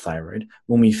hypothyroid.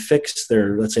 When we fix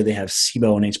their, let's say they have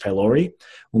SIBO and H. pylori,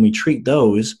 when we treat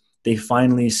those, they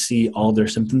finally see all their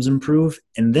symptoms improve.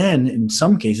 And then in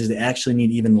some cases, they actually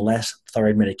need even less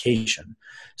thyroid medication.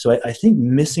 So I think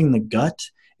missing the gut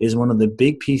is one of the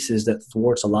big pieces that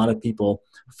thwarts a lot of people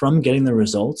from getting the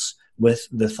results with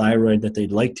the thyroid that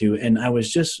they'd like to. And I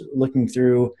was just looking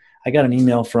through, I got an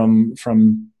email from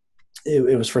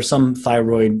it was for some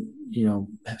thyroid,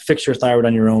 fix your thyroid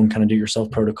on your own, kind of do it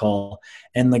yourself protocol.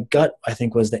 And the gut, I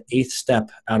think, was the 8th step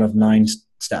out of 9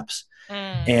 steps.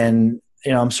 And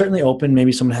I'm certainly open.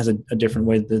 Maybe someone has a different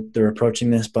way that they're approaching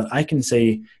this, but I can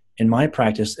say in my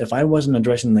practice, if I wasn't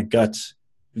addressing the guts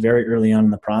very early on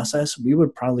in the process, we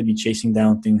would probably be chasing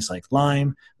down things like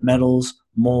Lyme, metals,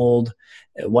 mold,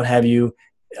 what have you,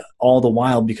 all the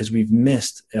while because we've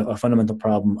missed a fundamental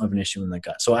problem of an issue in the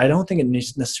gut. So I don't think it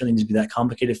necessarily needs to be that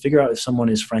complicated. Figure out if someone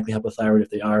is frankly hypothyroid. If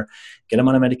they are, get them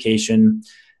on a medication.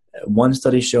 One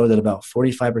study showed that about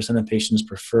 45% of patients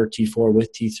prefer T4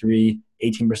 with T3,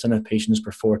 18% of patients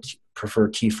prefer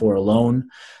T4 alone.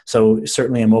 So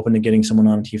certainly I'm open to getting someone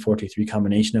on a T4, T3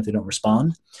 combination if they don't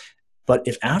respond. But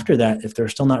if after that, if they're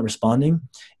still not responding,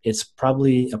 it's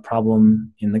probably a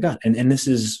problem in the gut. And this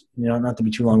is, not to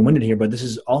be too long-winded here, but this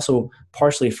is also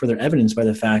partially further evidenced by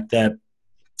the fact that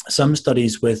some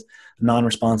studies with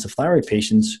non-responsive thyroid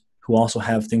patients who also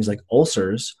have things like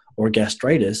ulcers or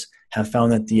gastritis have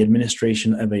found that the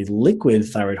administration of a liquid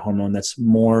thyroid hormone that's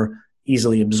more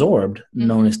easily absorbed,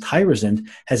 known as Thyroxin,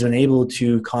 has been able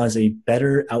to cause a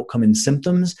better outcome in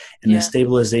symptoms and the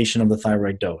stabilization of the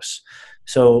thyroid dose.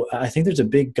 So I think there's a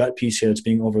big gut piece here that's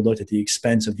being overlooked at the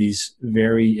expense of these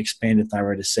very expanded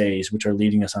thyroid assays, which are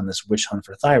leading us on this witch hunt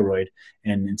for thyroid.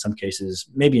 And in some cases,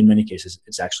 maybe in many cases,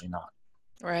 it's actually not.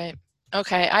 Right.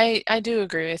 Okay. I do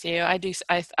agree with you.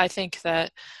 I think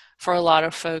that for a lot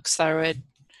of folks, thyroid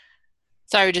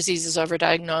disease is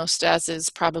overdiagnosed, as is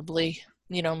probably,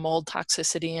 mold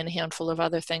toxicity and a handful of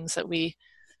other things that we,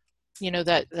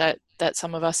 that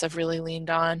some of us have really leaned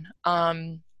on.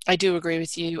 I do agree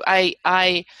with you.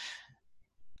 And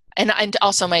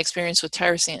also my experience with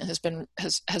Tyrosine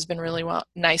has been really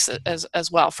nice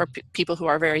as well for people who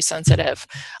are very sensitive.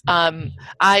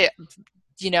 I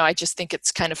just think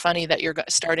it's kind of funny that you're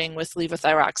starting with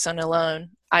levothyroxine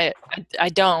alone. I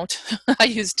don't. I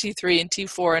use T3 and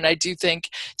T4, and I do think,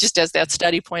 just as that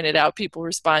study pointed out, people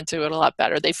respond to it a lot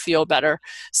better. They feel better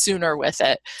sooner with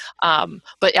it.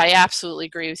 But I absolutely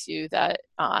agree with you that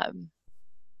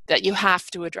that you have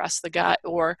to address the gut,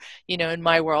 or, in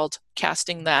my world,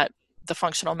 casting the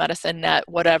functional medicine net,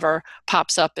 whatever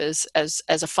pops up as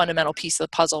a fundamental piece of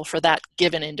the puzzle for that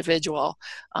given individual,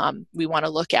 we want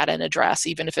to look at and address,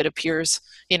 even if it appears,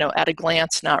 at a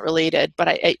glance not related. But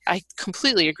I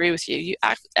completely agree with you. You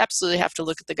absolutely have to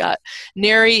look at the gut.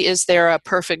 Neri, is there a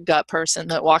perfect gut person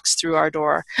that walks through our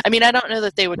door? I mean, I don't know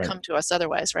that they would come to us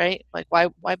otherwise, right? Like why,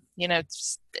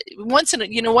 once in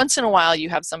a while you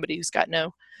have somebody who's got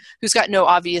no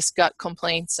obvious gut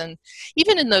complaints. And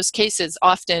even in those cases,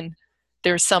 often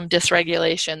there's some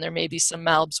dysregulation. There may be some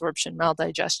malabsorption,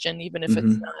 maldigestion, even if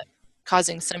it's not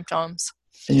causing symptoms.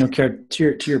 And Kara,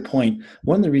 to your point,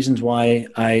 one of the reasons why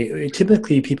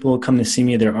typically people come to see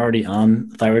me, they're already on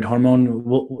thyroid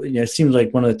hormone. It seems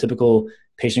like one of the typical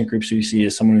patient groups you see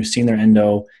is someone who's seen their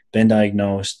endo, been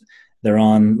diagnosed, they're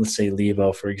on, let's say,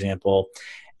 Levo, for example.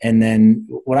 And then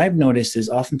what I've noticed is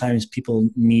oftentimes people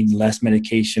need less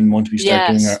medication once we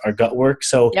start doing our gut work.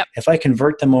 So if I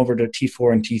convert them over to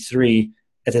T4 and T3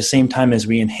 at the same time as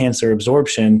we enhance their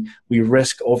absorption, we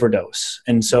risk overdose.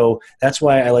 And so that's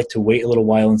why I like to wait a little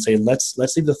while and say, let's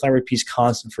leave the thyroid piece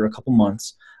constant for a couple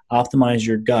months, optimize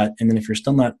your gut. And then if you're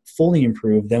still not fully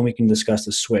improved, then we can discuss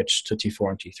the switch to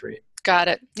T4 and T3. Got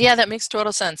it. Yeah, that makes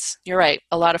total sense. You're right.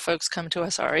 A lot of folks come to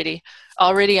us already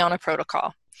on a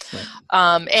protocol.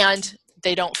 Right. And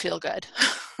they don't feel good.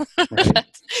 Right.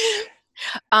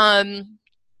 Um,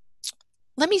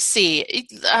 let me see.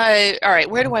 All right,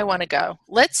 where do I want to go?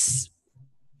 Why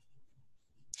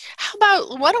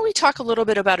don't we talk a little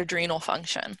bit about adrenal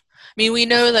function? I mean, we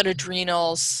know that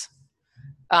adrenal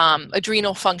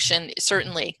function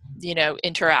certainly,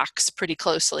 interacts pretty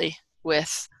closely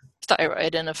with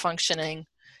thyroid and a functioning,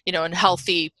 and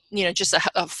healthy, just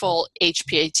a full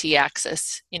HPA-T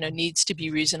axis, needs to be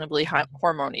reasonably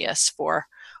harmonious for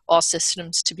all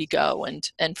systems to be go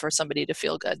and for somebody to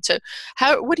feel good. So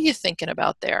what are you thinking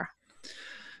about there?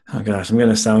 Oh gosh, I'm going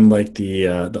to sound like the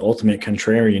ultimate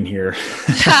contrarian here.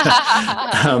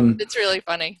 It's really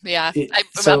funny. Yeah. I'm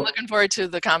So, looking forward to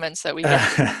the comments that we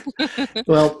get.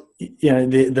 well,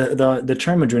 the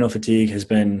term adrenal fatigue has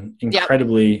been Yep.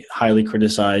 incredibly highly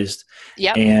criticized,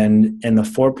 Yep. and the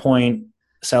 4-point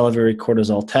salivary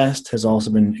cortisol test has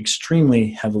also been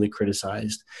extremely heavily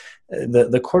criticized.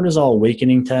 The cortisol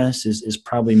awakening test is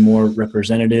probably more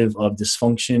representative of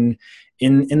dysfunction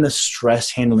in the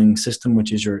stress handling system,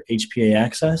 which is your HPA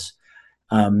axis.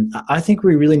 I think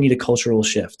we really need a cultural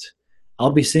shift.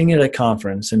 I'll be seeing it at a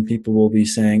conference and people will be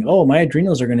saying, oh, my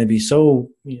adrenals are going to be so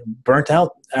burnt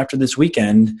out after this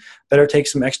weekend, better take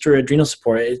some extra adrenal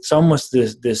support. It's almost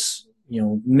this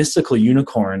mystical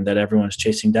unicorn that everyone's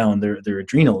chasing down, their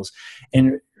adrenals.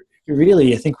 And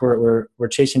really, I think we're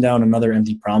chasing down another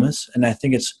empty promise. And I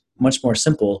think it's much more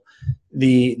simple.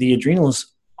 The adrenals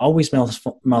always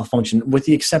malfunction, with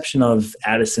the exception of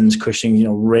Addison's, Cushing's,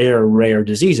 rare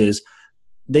diseases.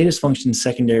 They just function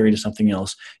secondary to something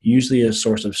else, usually a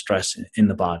source of stress in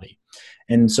the body.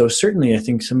 And so certainly I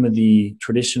think some of the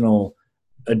traditional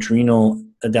adrenal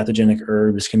adaptogenic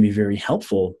herbs can be very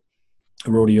helpful,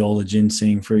 rhodiola,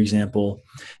 ginseng, for example,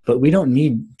 but we don't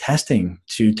need testing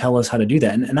to tell us how to do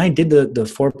that. And I did the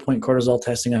 4-point cortisol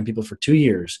testing on people for 2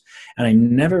 years, and I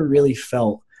never really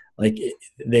felt like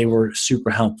they were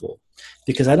super helpful,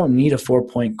 because I don't need a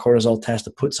 4-point cortisol test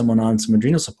to put someone on some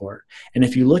adrenal support. And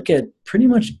if you look at pretty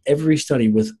much every study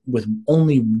with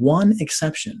only one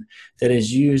exception that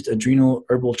has used adrenal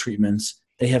herbal treatments,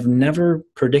 they have never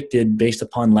predicted based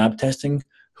upon lab testing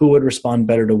who would respond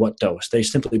better to what dose. They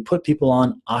simply put people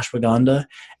on ashwagandha,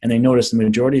 and they noticed the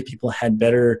majority of people had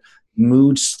better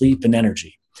mood, sleep, and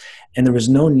energy. And there was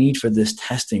no need for this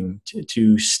testing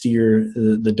to steer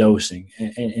the dosing.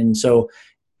 And so,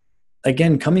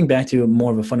 again, coming back to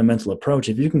more of a fundamental approach,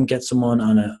 if you can get someone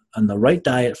on the right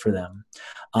diet for them,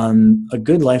 on a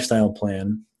good lifestyle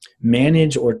plan,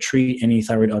 manage or treat any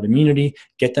thyroid autoimmunity,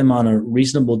 get them on a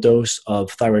reasonable dose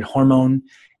of thyroid hormone,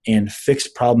 and fix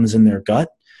problems in their gut,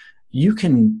 you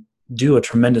can do a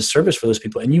tremendous service for those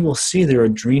people, and you will see their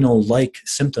adrenal-like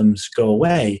symptoms go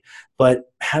away.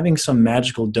 But having some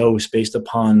magical dose based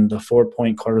upon the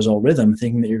 4-point cortisol rhythm,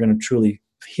 thinking that you're going to truly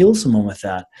heal someone with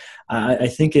that, I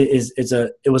think it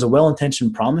was a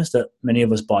well-intentioned promise that many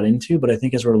of us bought into. But I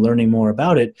think as we're learning more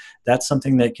about it, that's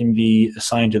something that can be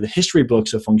assigned to the history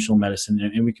books of functional medicine,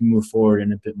 and we can move forward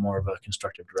in a bit more of a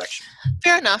constructive direction.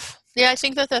 Fair enough. Yeah, I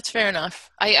think that's fair enough.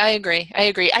 I agree.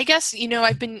 I guess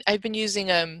I've been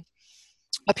using a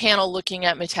panel looking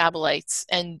at metabolites,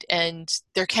 and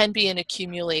there can be an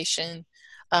accumulation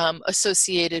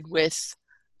associated with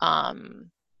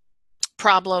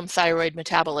problem thyroid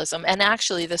metabolism. And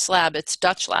actually, this lab, it's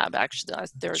Dutch lab. Actually,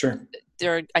 Sure.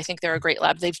 I think they're a great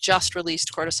lab. They've just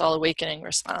released cortisol awakening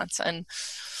response, and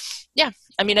yeah,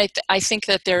 I mean, I think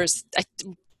that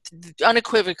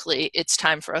unequivocally, it's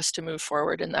time for us to move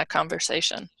forward in that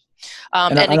conversation.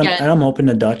 I'm open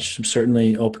to Dutch. I'm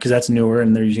certainly open because that's newer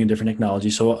and they're using a different technology.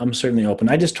 So I'm certainly open.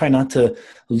 I just try not to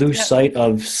lose sight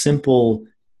of simple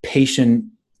patient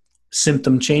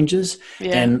symptom changes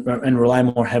and rely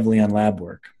more heavily on lab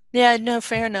work. Yeah, no,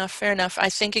 fair enough. Fair enough. I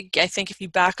think if you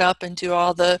back up and do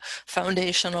all the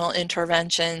foundational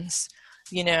interventions,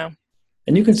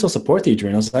 And you can still support the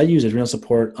adrenals. I use adrenal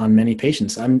support on many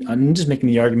patients. I'm just making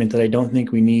the argument that I don't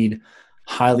think we need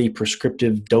highly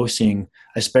prescriptive dosing,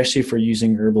 especially for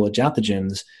using herbal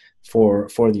adaptogens for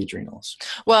the adrenals.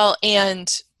 Well,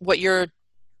 and what you're,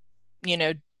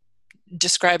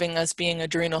 describing as being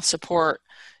adrenal support,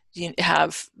 you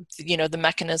have, the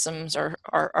mechanisms are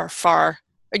far,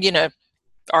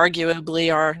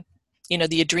 arguably are,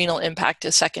 the adrenal impact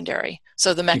is secondary.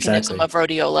 So the mechanism of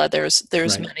rhodiola, there's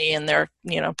right. Many, and they're,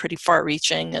 pretty far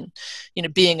reaching, and,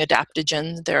 being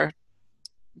adaptogen, they're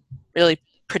really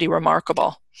pretty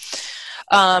remarkable.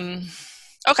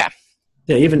 Okay.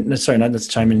 Yeah, even, sorry, not to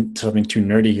chime in something too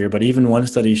nerdy here, but even one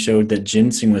study showed that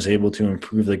ginseng was able to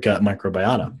improve the gut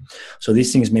microbiota. So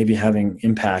these things may be having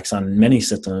impacts on many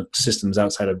systems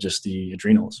outside of just the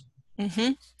adrenals.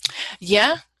 Mm-hmm.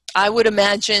 Yeah. I would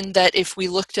imagine that if we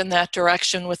looked in that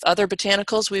direction with other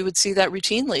botanicals, we would see that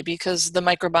routinely because the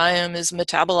microbiome is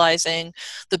metabolizing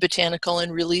the botanical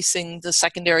and releasing the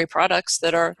secondary products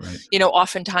that are, Right.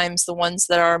 Oftentimes the ones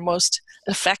that are most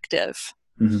effective.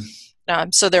 Mm-hmm.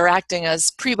 So they're acting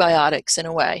as prebiotics in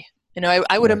a way.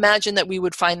 I would Right. imagine that we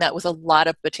would find that with a lot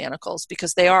of botanicals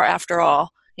because they are, after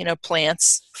all,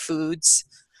 plants, foods.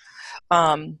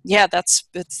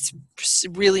 It's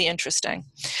really interesting.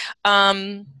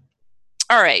 All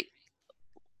right.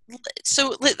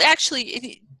 So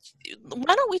actually,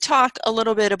 why don't we talk a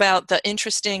little bit about the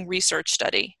interesting research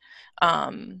study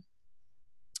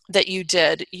that you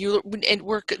did? And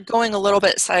we're going a little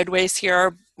bit sideways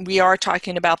here. We are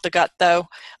talking about the gut, though.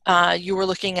 You were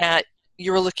looking at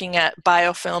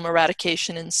biofilm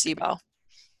eradication in SIBO.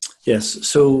 Yes.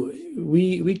 So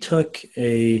we took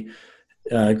a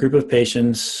group of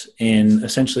patients and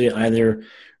essentially either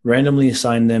randomly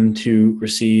assigned them to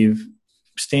receive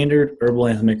standard herbal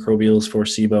antimicrobials for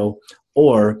SIBO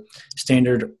or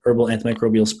standard herbal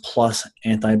antimicrobials plus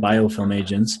antibiofilm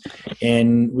agents.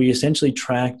 And we essentially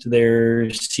tracked their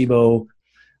SIBO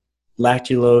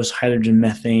lactulose, hydrogen,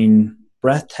 methane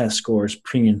breath test scores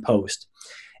pre and post.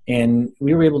 And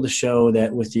we were able to show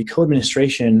that with the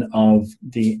co-administration of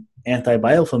the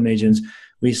antibiofilm agents,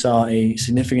 we saw a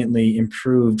significantly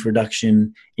improved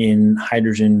reduction in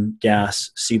hydrogen gas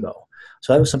SIBO.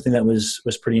 So that was something that was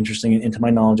pretty interesting. And to my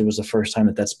knowledge, it was the first time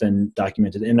that that's been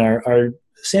documented. And our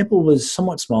sample was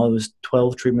somewhat small. It was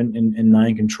 12 treatment and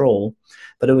 9 control,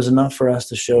 but it was enough for us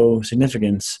to show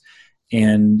significance.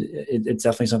 And it's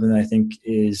definitely something that I think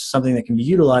is something that can be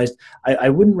utilized. I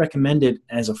wouldn't recommend it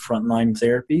as a frontline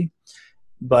therapy,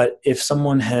 but if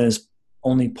someone has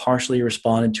only partially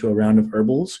responded to a round of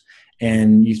herbals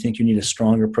and you think you need a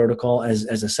stronger protocol as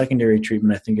a secondary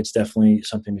treatment, I think it's definitely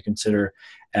something to consider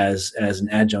as an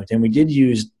adjunct. And we did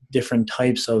use different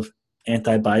types of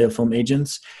antibiofilm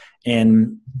agents,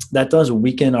 and that does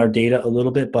weaken our data a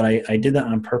little bit, but I did that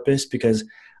on purpose because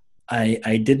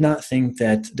I did not think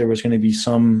that there was going to be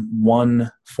some one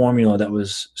formula that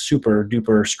was super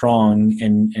duper strong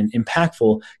and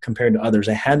impactful compared to others.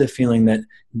 I had the feeling that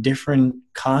different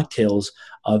cocktails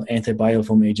of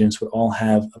antibiofilm agents would all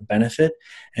have a benefit.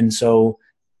 And so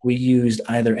we used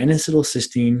either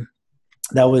N-acetylcysteine,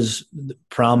 that was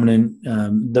prominent.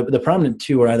 The prominent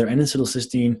two are either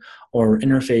N-acetylcysteine or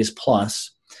Interphase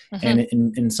Plus. Mm-hmm.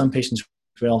 And in some patients,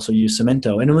 we also use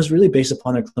Cemento, and it was really based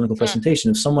upon their clinical presentation.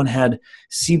 If someone had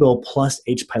SIBO plus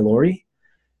H. pylori,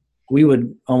 we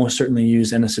would almost certainly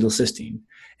use N-acetylcysteine.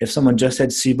 If someone just had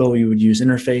SIBO, we would use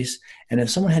Interphase. And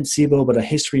if someone had SIBO but a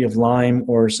history of Lyme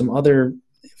or some other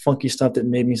funky stuff that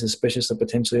made me suspicious of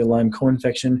potentially a Lyme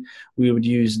co-infection, we would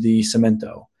use the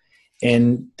Cemento.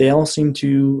 And they all seem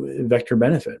to vector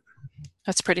benefit.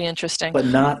 That's pretty interesting. But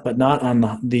not on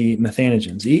the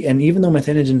methanogens. And even though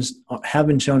methanogens have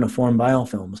been shown to form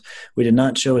biofilms, we did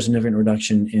not show a significant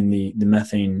reduction in the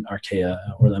methane archaea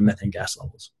or the methane gas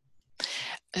levels.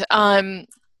 All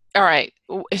right.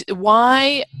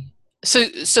 Why? So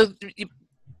does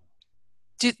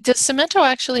Cemento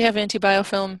actually have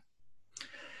antibiofilm?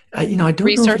 I don't know if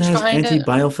it has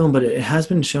antibiofilm, but it has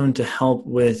been shown to help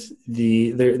with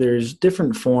there's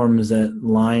different forms that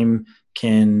Lyme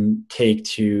can take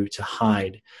to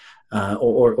hide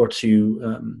or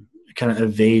to kind of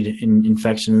evade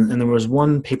infection. And there was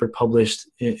one paper published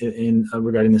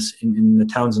regarding this in the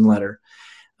Townsend letter.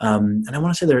 And I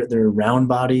want to say they're round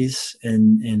bodies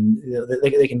and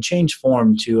they can change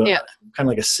form to kind of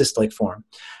like a cyst-like form.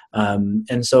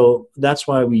 And so that's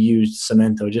why we used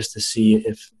Cemento, just to see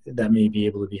if that may be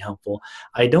able to be helpful.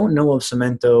 I don't know of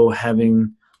Cemento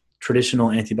having traditional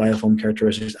antibiofilm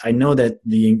characteristics. I know that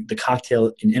the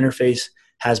cocktail in Interphase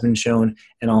has been shown,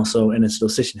 and also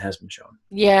N-acetylcysteine has been shown.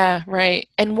 Yeah, right.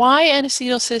 And why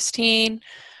N-acetylcysteine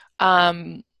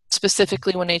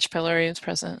specifically when H. pylori is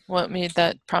present? What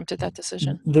prompted that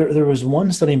decision? There was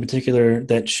one study in particular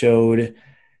that showed,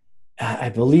 I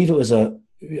believe it was a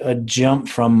jump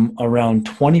from around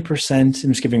 20%,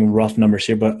 I'm just giving rough numbers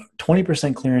here, but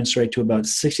 20% clearance rate to about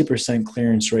 60%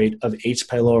 clearance rate of H.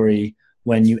 pylori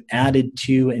when you added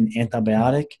to an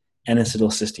antibiotic and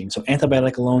N-acetylcysteine. So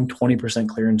antibiotic alone, 20%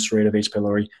 clearance rate of H.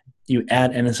 pylori. You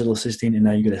add N-acetylcysteine, and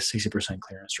now you get a 60%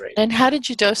 clearance rate. And how did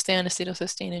you dose the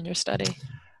N-acetylcysteine in your study?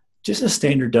 Just a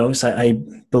standard dose. I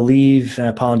believe, I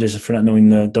apologize for not knowing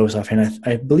the dose offhand,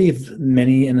 I believe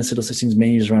many N-acetylcysteines may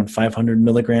use around 500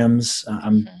 milligrams.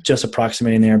 I'm just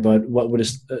approximating there, but what would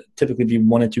typically be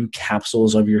 1 to 2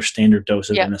 capsules of your standard dose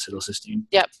of N-acetylcysteine.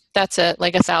 Yep, that's it,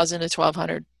 like 1,000 to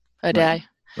 1,200 a day.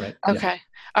 Right. Okay.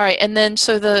 All right. And then,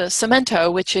 so the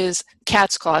Cemento, which is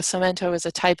cat's claw, Cemento is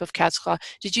a type of cat's claw.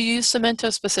 Did you use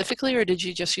Cemento specifically, or did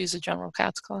you just use a general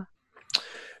cat's claw?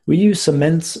 We use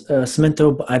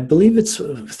Cemento. I believe it's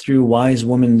through Wise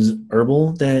Woman's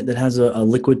Herbal that has a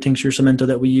liquid tincture Cemento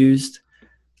that we used.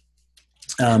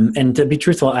 And to be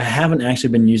truthful, I haven't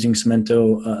actually been using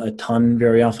Cemento a ton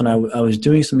very often. I was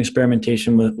doing some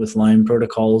experimentation with Lyme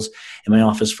protocols in my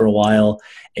office for a while,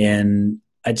 and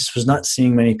I just was not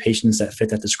seeing many patients that fit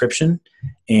that description.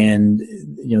 And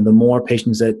the more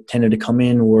patients that tended to come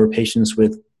in were patients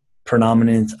with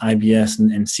predominant IBS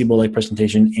and SIBO-like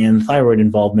presentation and thyroid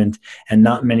involvement, and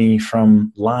not many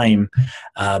from Lyme.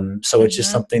 So it's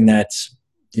just something that's,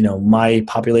 my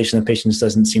population of patients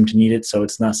doesn't seem to need it. So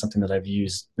it's not something that I've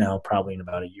used now probably in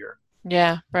about a year.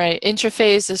 Yeah, right.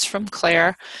 Intraphase is from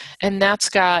Claire, and that's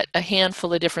got a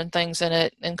handful of different things in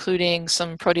it, including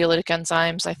some proteolytic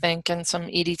enzymes, I think, and some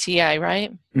EDTA,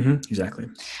 right? Mm-hmm, exactly.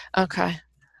 Okay.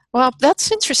 Well,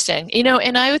 that's interesting.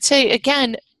 And I would say,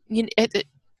 again,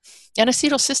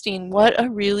 N-acetylcysteine, what a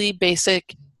really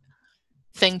basic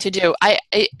thing to do.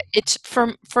 It's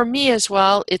for me as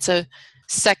well, it's a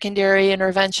secondary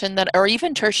intervention or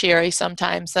even tertiary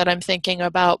sometimes, that I'm thinking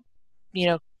about,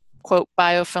 quote,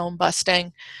 biofilm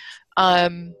busting.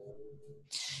 But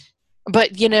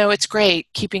it's great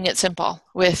keeping it simple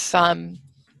with the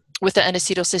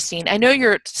N-acetylcysteine. I know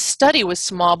your study was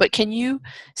small, but can you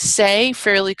say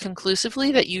fairly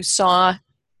conclusively that you saw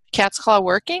cat's claw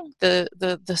working, the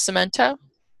Cemento?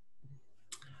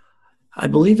 I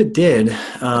believe it did.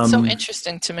 That's so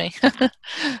interesting to me.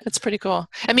 That's pretty cool.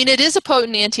 I mean, it is a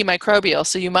potent antimicrobial,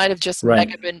 so you might have just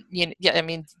been,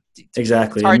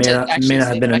 exactly. It may not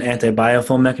have been an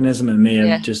antibiofilm mechanism. It may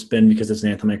have just been because it's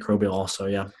an antimicrobial also.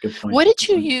 Yeah, good point. What did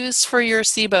you use for your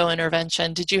SIBO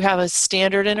intervention? Did you have a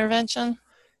standard intervention?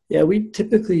 Yeah, we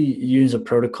typically use a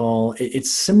protocol. It's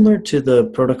similar to the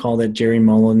protocol that Jerry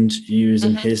Mullins used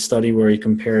in his study, where he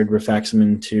compared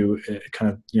rifaximin to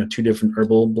kind of two different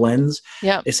herbal blends.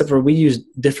 Yeah. Except for we used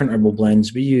different herbal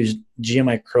blends. We used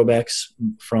GMI-Crobex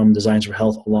from Designs for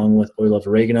Health along with oil of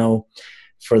oregano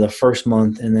for the first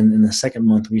month, and then in the second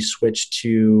month we switched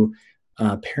to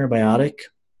Parabiotic,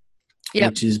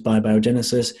 which is by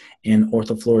Biogenesis, and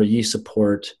Orthoflora Yeast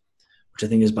Support, which I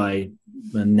think is by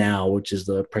Now, which is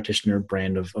the practitioner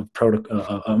brand of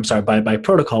protocol. I'm sorry, by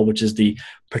Protocol, which is the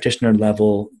practitioner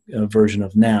level version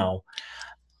of Now.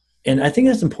 And I think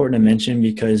that's important to mention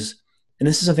because, and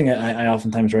this is something I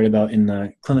oftentimes write about in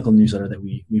the clinical newsletter that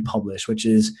we publish, which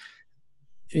is,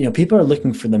 people are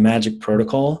looking for the magic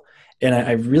protocol, and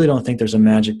I really don't think there's a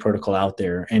magic protocol out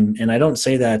there. And I don't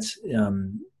say that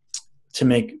to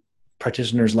make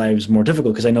practitioners' lives more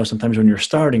difficult, because I know sometimes when you're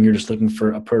starting, you're just looking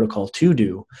for a protocol to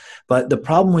do. But the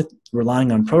problem with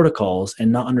relying on protocols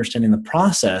and not understanding the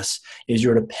process is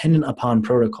you're dependent upon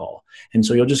protocol. And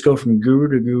so you'll just go from guru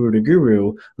to guru to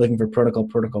guru, looking for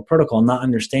protocol, not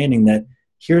understanding that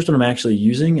here's what I'm actually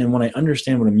using. And when I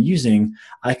understand what I'm using,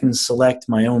 I can select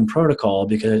my own protocol,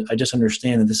 because I just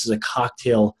understand that this is a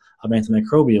cocktail of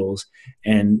antimicrobials,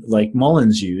 and like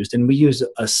Mullins used, and we used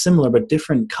a similar but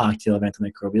different cocktail of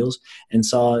antimicrobials and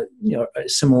saw a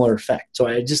similar effect. So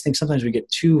I just think sometimes we get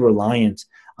too reliant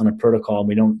on a protocol.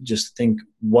 We don't just think,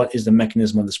 what is the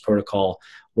mechanism of this protocol?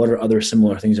 What are other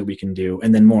similar things that we can do?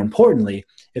 And then more importantly,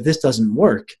 if this doesn't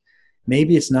work,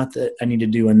 maybe it's not that I need to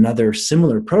do another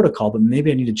similar protocol, but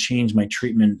maybe I need to change my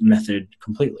treatment method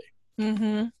completely.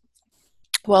 Mm-hmm.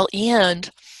 Well,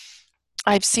 and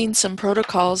I've seen some of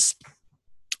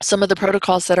the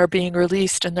protocols that are being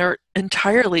released, and they're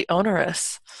entirely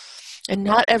onerous. And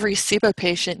not every SIBO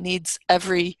patient needs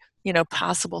every,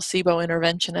 possible SIBO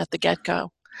intervention at the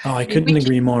get-go. Oh, I couldn't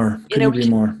agree more.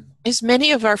 As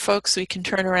many of our folks, we can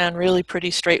turn around really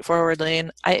pretty straightforwardly.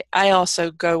 And I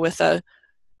also go with a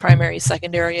primary,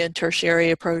 secondary, and tertiary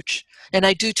approach. And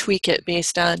I do tweak it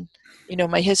based on,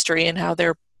 my history and how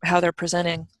they're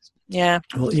presenting. Yeah.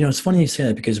 Well, it's funny you say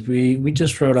that, because we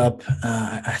just wrote up,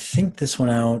 I think this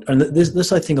went out, and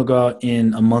this I think will go out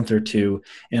in a month or two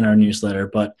in our newsletter,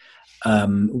 but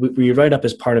we write up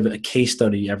as part of a case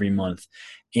study every month.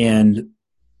 And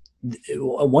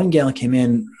one gal came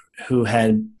in who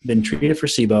had been treated for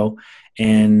SIBO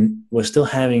and was still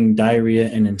having diarrhea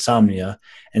and insomnia.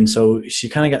 And so she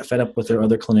kind of got fed up with her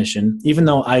other clinician, even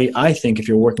though I think if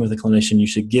you're working with a clinician, you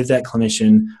should give that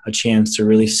clinician a chance to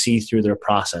really see through their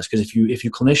process. Because if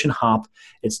you clinician hop,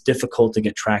 it's difficult to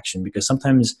get traction, because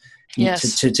sometimes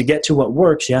to get to what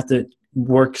works, you have to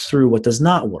work through what does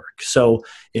not work. So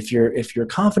if you're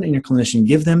confident in your clinician,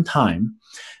 give them time.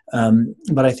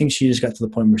 But I think she just got to the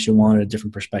point where she wanted a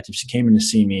different perspective. She came in to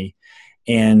see me,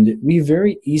 and we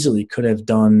very easily could have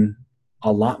done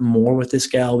a lot more with this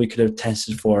gal. We could have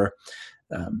tested for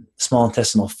small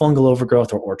intestinal fungal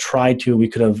overgrowth, or tried to. We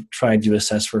could have tried to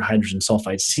assess for hydrogen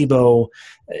sulfide SIBO,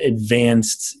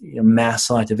 advanced mast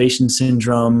cell activation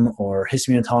syndrome, or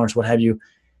histamine intolerance, what have you.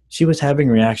 She was having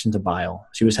reaction to bile.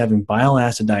 She was having bile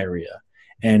acid diarrhea.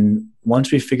 And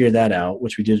once we figured that out,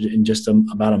 which we did in just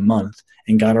about a month,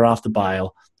 and got her off the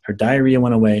bile, her diarrhea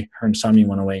went away, her insomnia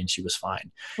went away, and she was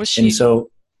fine.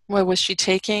 Was she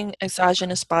taking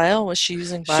exogenous bile? Was she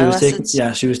using bile acids?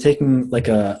 She was taking like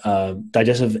a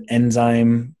digestive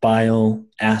enzyme bile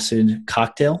acid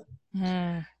cocktail.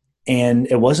 And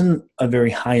it wasn't a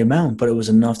very high amount, but it was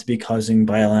enough to be causing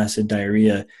bile acid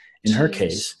diarrhea in her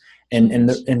case.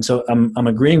 And so I'm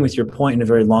agreeing with your point in a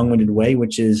very long-winded way,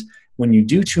 which is when you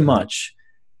do too much,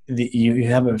 you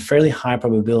have a fairly high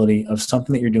probability of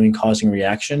something that you're doing causing a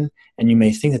reaction, and you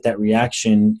may think that that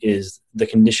reaction is the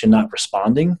condition not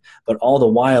responding, but all the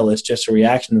while it's just a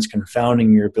reaction that's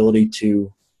confounding your ability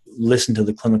to listen to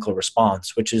the clinical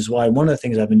response, which is why one of the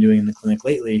things I've been doing in the clinic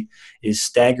lately is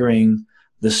staggering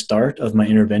the start of my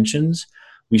interventions.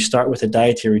 We start with a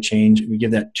dietary change. We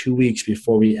give that 2 weeks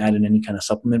before we add in any kind of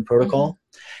supplement protocol.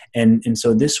 And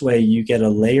so this way you get a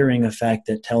layering effect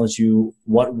that tells you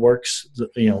what works,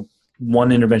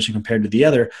 one intervention compared to the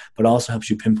other, but also helps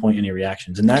you pinpoint any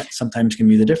reactions. And that sometimes can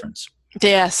be the difference.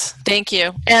 Yes, thank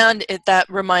you. And that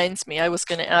reminds me, I was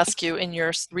going to ask you, in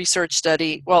your research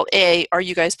study, well, A, are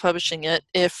you guys publishing it?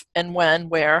 If and when,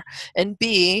 where? And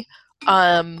B,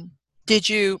 did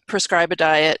you prescribe a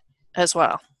diet as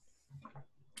well?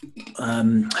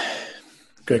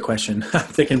 Good question. I'm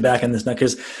thinking back on this now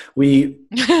because we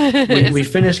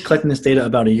finished collecting this data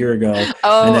about a year ago.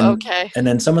 Okay. And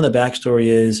then some of the backstory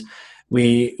is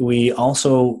we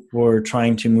also were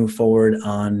trying to move forward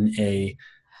on a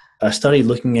study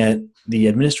looking at the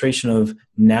administration of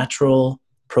natural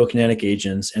prokinetic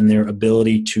agents and their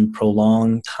ability to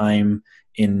prolong time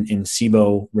in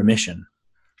SIBO remission.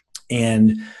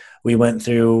 And we went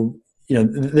through,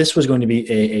 this was going to be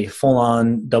a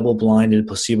full-on double-blinded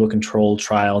placebo-controlled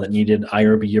trial that needed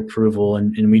IRB approval.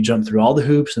 And we jumped through all the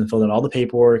hoops and filled out all the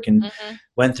paperwork and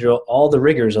went through all the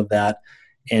rigors of that.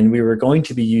 And we were going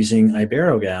to be using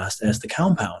Iberogast as the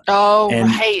compound.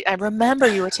 Right. I remember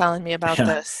you were telling me about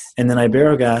this. And then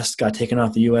Iberogast got taken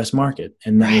off the U.S. market.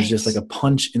 And that was just like a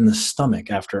punch in the stomach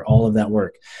after all of that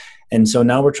work. And so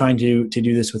now we're trying to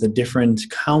do this with a different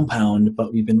compound,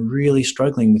 but we've been really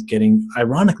struggling with getting,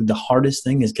 ironically, the hardest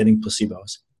thing is getting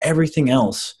placebos. Everything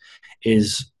else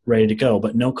is ready to go,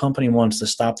 but no company wants to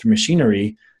stop their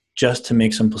machinery just to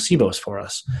make some placebos for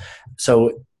us.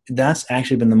 So that's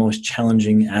actually been the most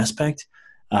challenging aspect.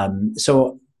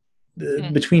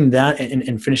 Between that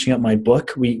and finishing up my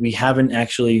book, we haven't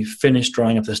actually finished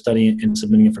drawing up the study and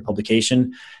submitting it for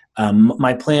publication.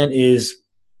 My plan is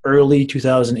early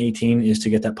 2018 is to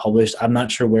get that published. I'm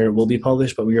not sure where it will be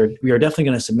published, but we are definitely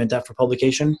going to submit that for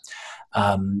publication.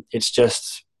 It's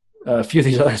just a few of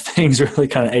these other things really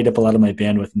kind of ate up a lot of my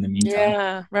bandwidth in the meantime.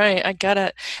 Yeah, right. I get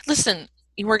it. Listen,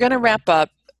 we're going to wrap up.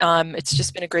 It's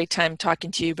just been a great time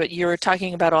talking to you, but you're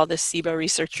talking about all this SIBO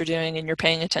research you're doing, and you're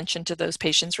paying attention to those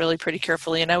patients really pretty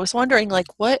carefully. And I was wondering,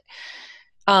 what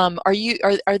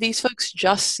are these folks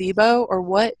just SIBO, or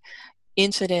what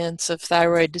incidence of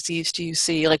thyroid disease do you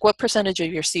see? Like, what percentage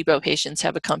of your SIBO patients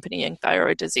have accompanying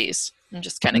thyroid disease? I'm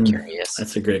just kind of curious.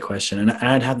 That's a great question. And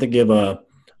I'd have to give a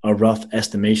rough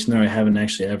estimation there. I haven't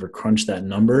actually ever crunched that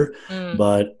number,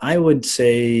 but I would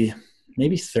say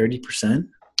maybe 30%.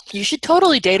 You should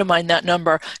totally data mine that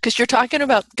number, because you're talking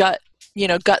about gut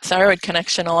thyroid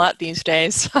connection a lot these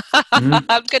days. I'm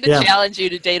going to challenge you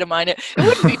to data mine it. It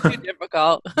wouldn't be too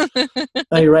difficult.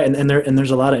 No, you're right. And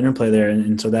there's a lot of interplay there.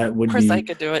 And so that would be... Of course I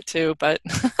could do it too, but...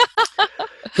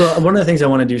 Well, one of the things I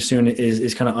want to do soon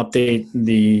is kind of update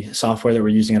the software that we're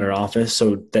using at our office,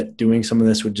 so that doing some of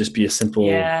this would just be a simple,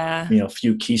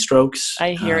 few keystrokes.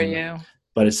 I hear you.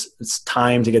 But it's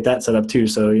time to get that set up too.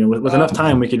 So, with enough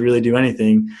time, we could really do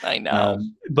anything. I know.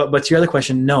 But to your other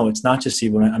question, no, it's not just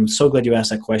SIBO. I'm so glad you asked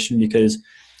that question, because,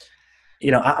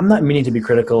 I'm not meaning to be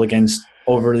critical against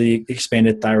overly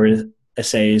expanded thyroid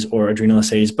assays or adrenal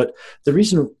assays. But the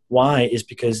reason why is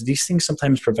because these things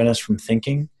sometimes prevent us from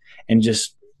thinking and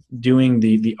just doing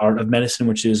the art of medicine,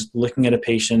 which is looking at a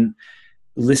patient,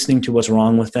 listening to what's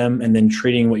wrong with them, and then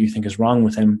treating what you think is wrong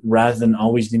with them, rather than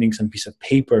always needing some piece of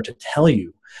paper to tell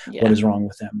you what is wrong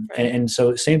with them. Right. And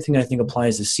so same thing I think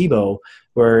applies to SIBO,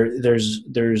 where there's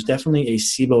definitely a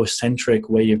SIBO-centric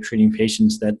way of treating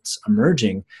patients that's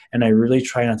emerging. And I really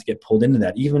try not to get pulled into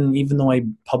that. Even though I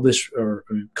publish or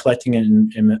collecting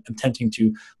and attempting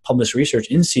to publish research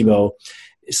in SIBO,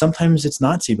 sometimes it's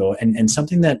not SIBO. And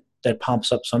something that that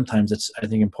pops up sometimes that's, I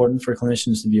think, important for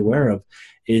clinicians to be aware of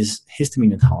is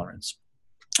histamine intolerance.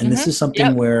 And this is something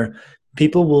Yep. where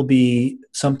people will be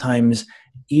sometimes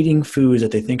eating foods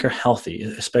that they think are healthy,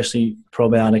 especially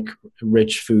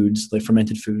probiotic-rich foods, like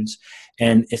fermented foods.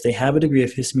 And if they have a degree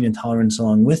of histamine intolerance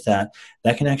along with that,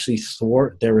 that can actually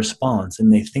thwart their response.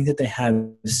 And they think that they have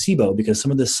SIBO because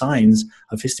some of the signs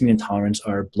of histamine intolerance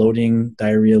are bloating,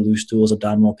 diarrhea, loose stools,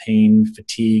 abdominal pain,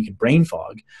 fatigue, brain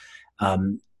fog.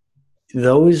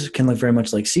 Those can look very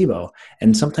much like SIBO.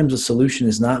 And sometimes the solution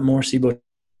is not more SIBO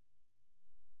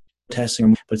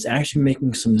testing, but it's actually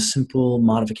making some simple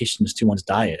modifications to one's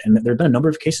diet. And there have been a number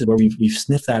of cases where we've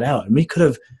sniffed that out, and we could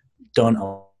have done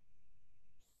a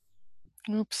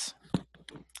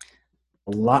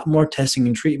lot more testing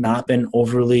and treatment, not been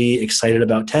overly excited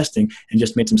about testing, and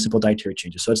just made some simple dietary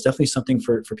changes. So it's definitely something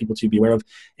for people to be aware of.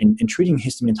 In treating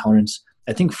histamine intolerance,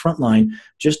 I think frontline,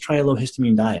 just try a low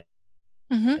histamine diet.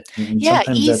 And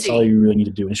sometimes easy. that's all you really need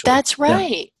to do initially. That's right.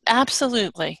 Yeah.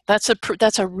 Absolutely. That's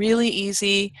a really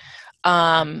easy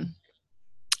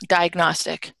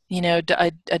diagnostic,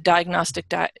 a diagnostic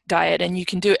diet, and you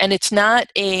can do, and it's not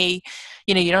you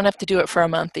don't have to do it for a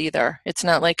month either. It's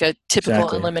not like a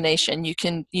typical elimination. You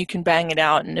can bang it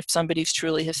out, and if somebody's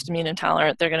truly histamine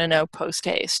intolerant, they're going to know post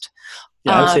haste.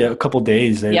 Yeah, I would say a couple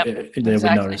days they would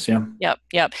notice. Yeah.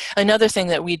 Yep. Another thing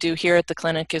that we do here at the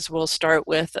clinic is we'll start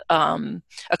with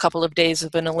a couple of days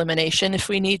of an elimination if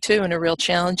we need to, and a real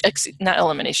challenge, not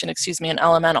elimination, an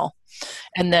elemental,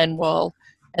 and then we'll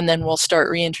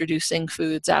start reintroducing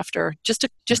foods after just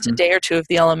a day or two of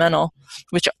the elemental,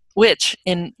 which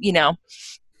in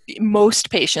most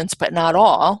patients, but not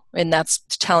all, and that's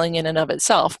telling in and of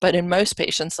itself, but in most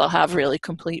patients they'll have really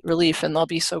complete relief and they'll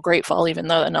be so grateful, even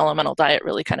though an elemental diet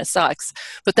really kind of sucks.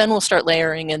 But then we'll start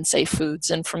layering in safe foods,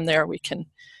 and from there we can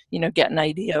get an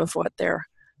idea of what their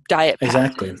diet path is.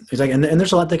 Exactly. And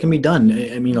there's a lot that can be done.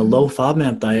 I mean, a low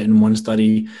FODMAP diet in one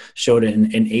study showed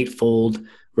an 8-fold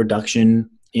reduction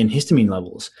in histamine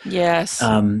levels. Yes.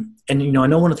 And I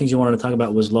know one of the things you wanted to talk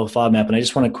about was low FODMAP, and I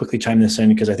just want to quickly chime this in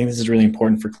because I think this is really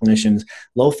important for clinicians.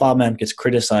 Low FODMAP gets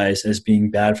criticized as being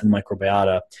bad for the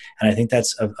microbiota, and I think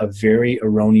that's a very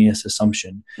erroneous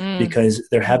assumption because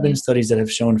there have been studies that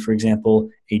have shown, for example,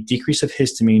 a decrease of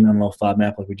histamine on low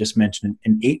FODMAP, like we just mentioned,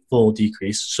 an 8-fold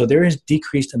decrease. So there is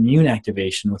decreased immune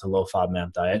activation with a low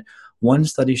FODMAP diet. One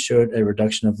study showed a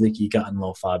reduction of leaky gut and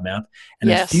low FODMAP, and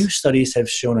a few studies have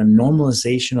shown a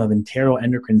normalization of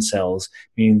enteroendocrine cells,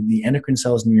 meaning the endocrine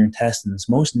cells in your intestines,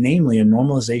 most namely a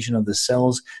normalization of the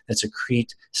cells that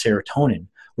secrete serotonin,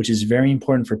 which is very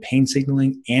important for pain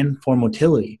signaling and for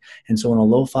motility. And so in a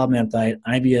low FODMAP diet,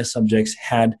 IBS subjects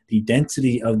had the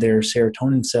density of their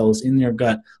serotonin cells in their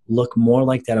gut look more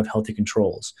like that of healthy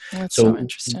controls. That's so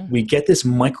interesting. We get this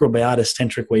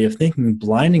microbiota-centric way of thinking,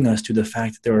 blinding us to the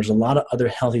fact that there is a lot of other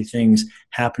healthy things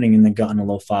happening in the gut in a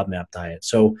low FODMAP diet.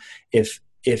 So if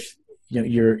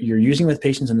you're using it with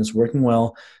patients and it's working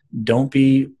well, don't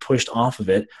be pushed off of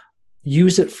it.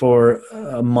 Use it for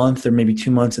a month or maybe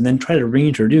 2 months and then try to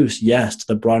reintroduce, to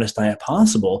the broadest diet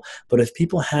possible. But if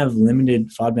people have limited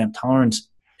FODMAP tolerance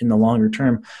in the longer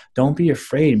term, don't be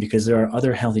afraid because there are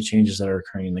other healthy changes that are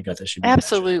occurring in the gut that should be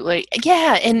absolutely mentioned.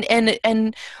 Yeah.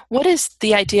 And what is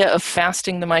the idea of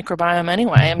fasting the microbiome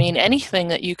anyway? I mean, anything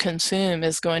that you consume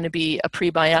is going to be a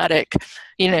prebiotic,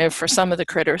 for some of the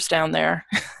critters down there.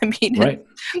 I mean, right.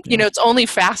 It's only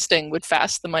fasting would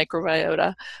fast the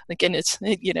microbiota. Again, it's,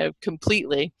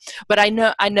 completely. But I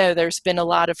know there's been a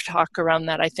lot of talk around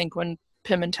that. I think when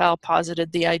Pimentel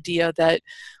posited the idea that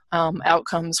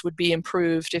outcomes would be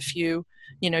improved if you,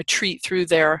 treat through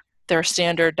their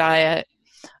standard diet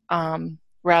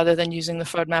rather than using the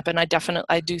FODMAP. And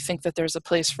I do think that there's a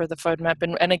place for the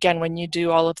FODMAP. And again, when you do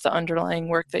all of the underlying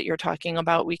work that you're talking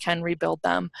about, we can rebuild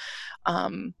them.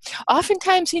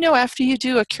 Oftentimes, after you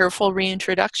do a careful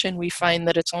reintroduction, we find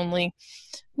that it's only,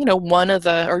 one of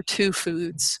the or two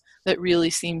foods that really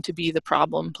seem to be the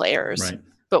problem players. Right.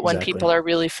 But when people are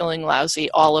really feeling lousy,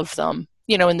 all of them,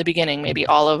 in the beginning, maybe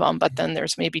all of them, but then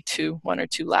there's maybe one or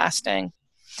two lasting.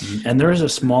 And there is a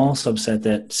small subset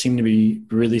that seem to be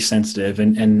really sensitive.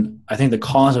 And I think the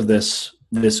cause of this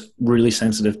really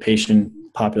sensitive patient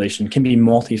population can be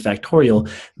multifactorial.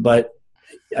 But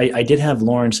I did have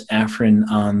Lawrence Afrin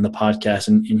on the podcast,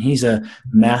 and he's a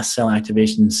mast cell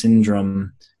activation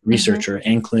syndrome researcher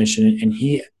and clinician. And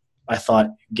he, I thought,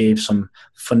 gave some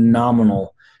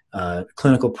phenomenal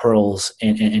clinical pearls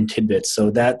and tidbits. So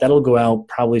that'll go out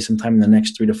probably sometime in the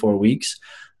next 3 to 4 weeks.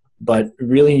 but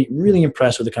really, really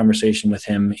impressed with the conversation with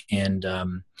him, and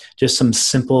just some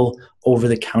simple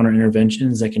over-the-counter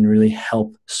interventions that can really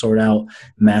help sort out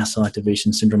mast cell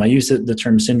activation syndrome. I use the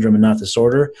term syndrome and not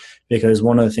disorder because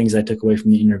one of the things I took away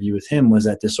from the interview with him was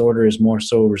that disorder is more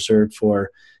so reserved for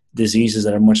diseases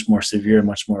that are much more severe,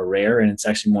 much more rare, and it's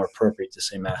actually more appropriate to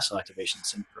say mast cell activation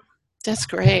syndrome. That's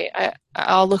great.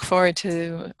 I'll look forward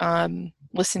to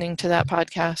listening to that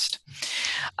podcast.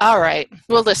 All right.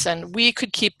 Well, listen, we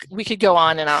could go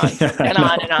on and on and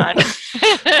on and on.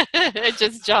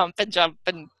 Just jump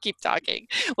and keep talking.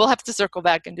 We'll have to circle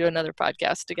back and do another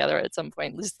podcast together at some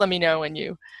point. Just let me know when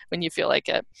you feel like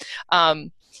it.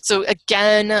 So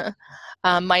again,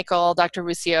 Michael, Dr.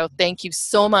 Ruscio, thank you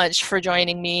so much for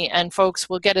joining me. And folks,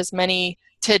 we'll get as many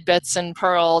tidbits and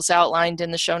pearls outlined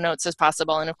in the show notes as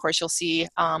possible. And of course, you'll see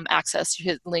access to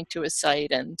his link to his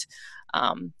site and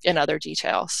other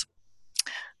details.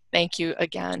 Thank you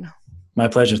again. My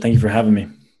pleasure. Thank you for having me.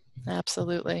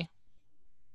 Absolutely.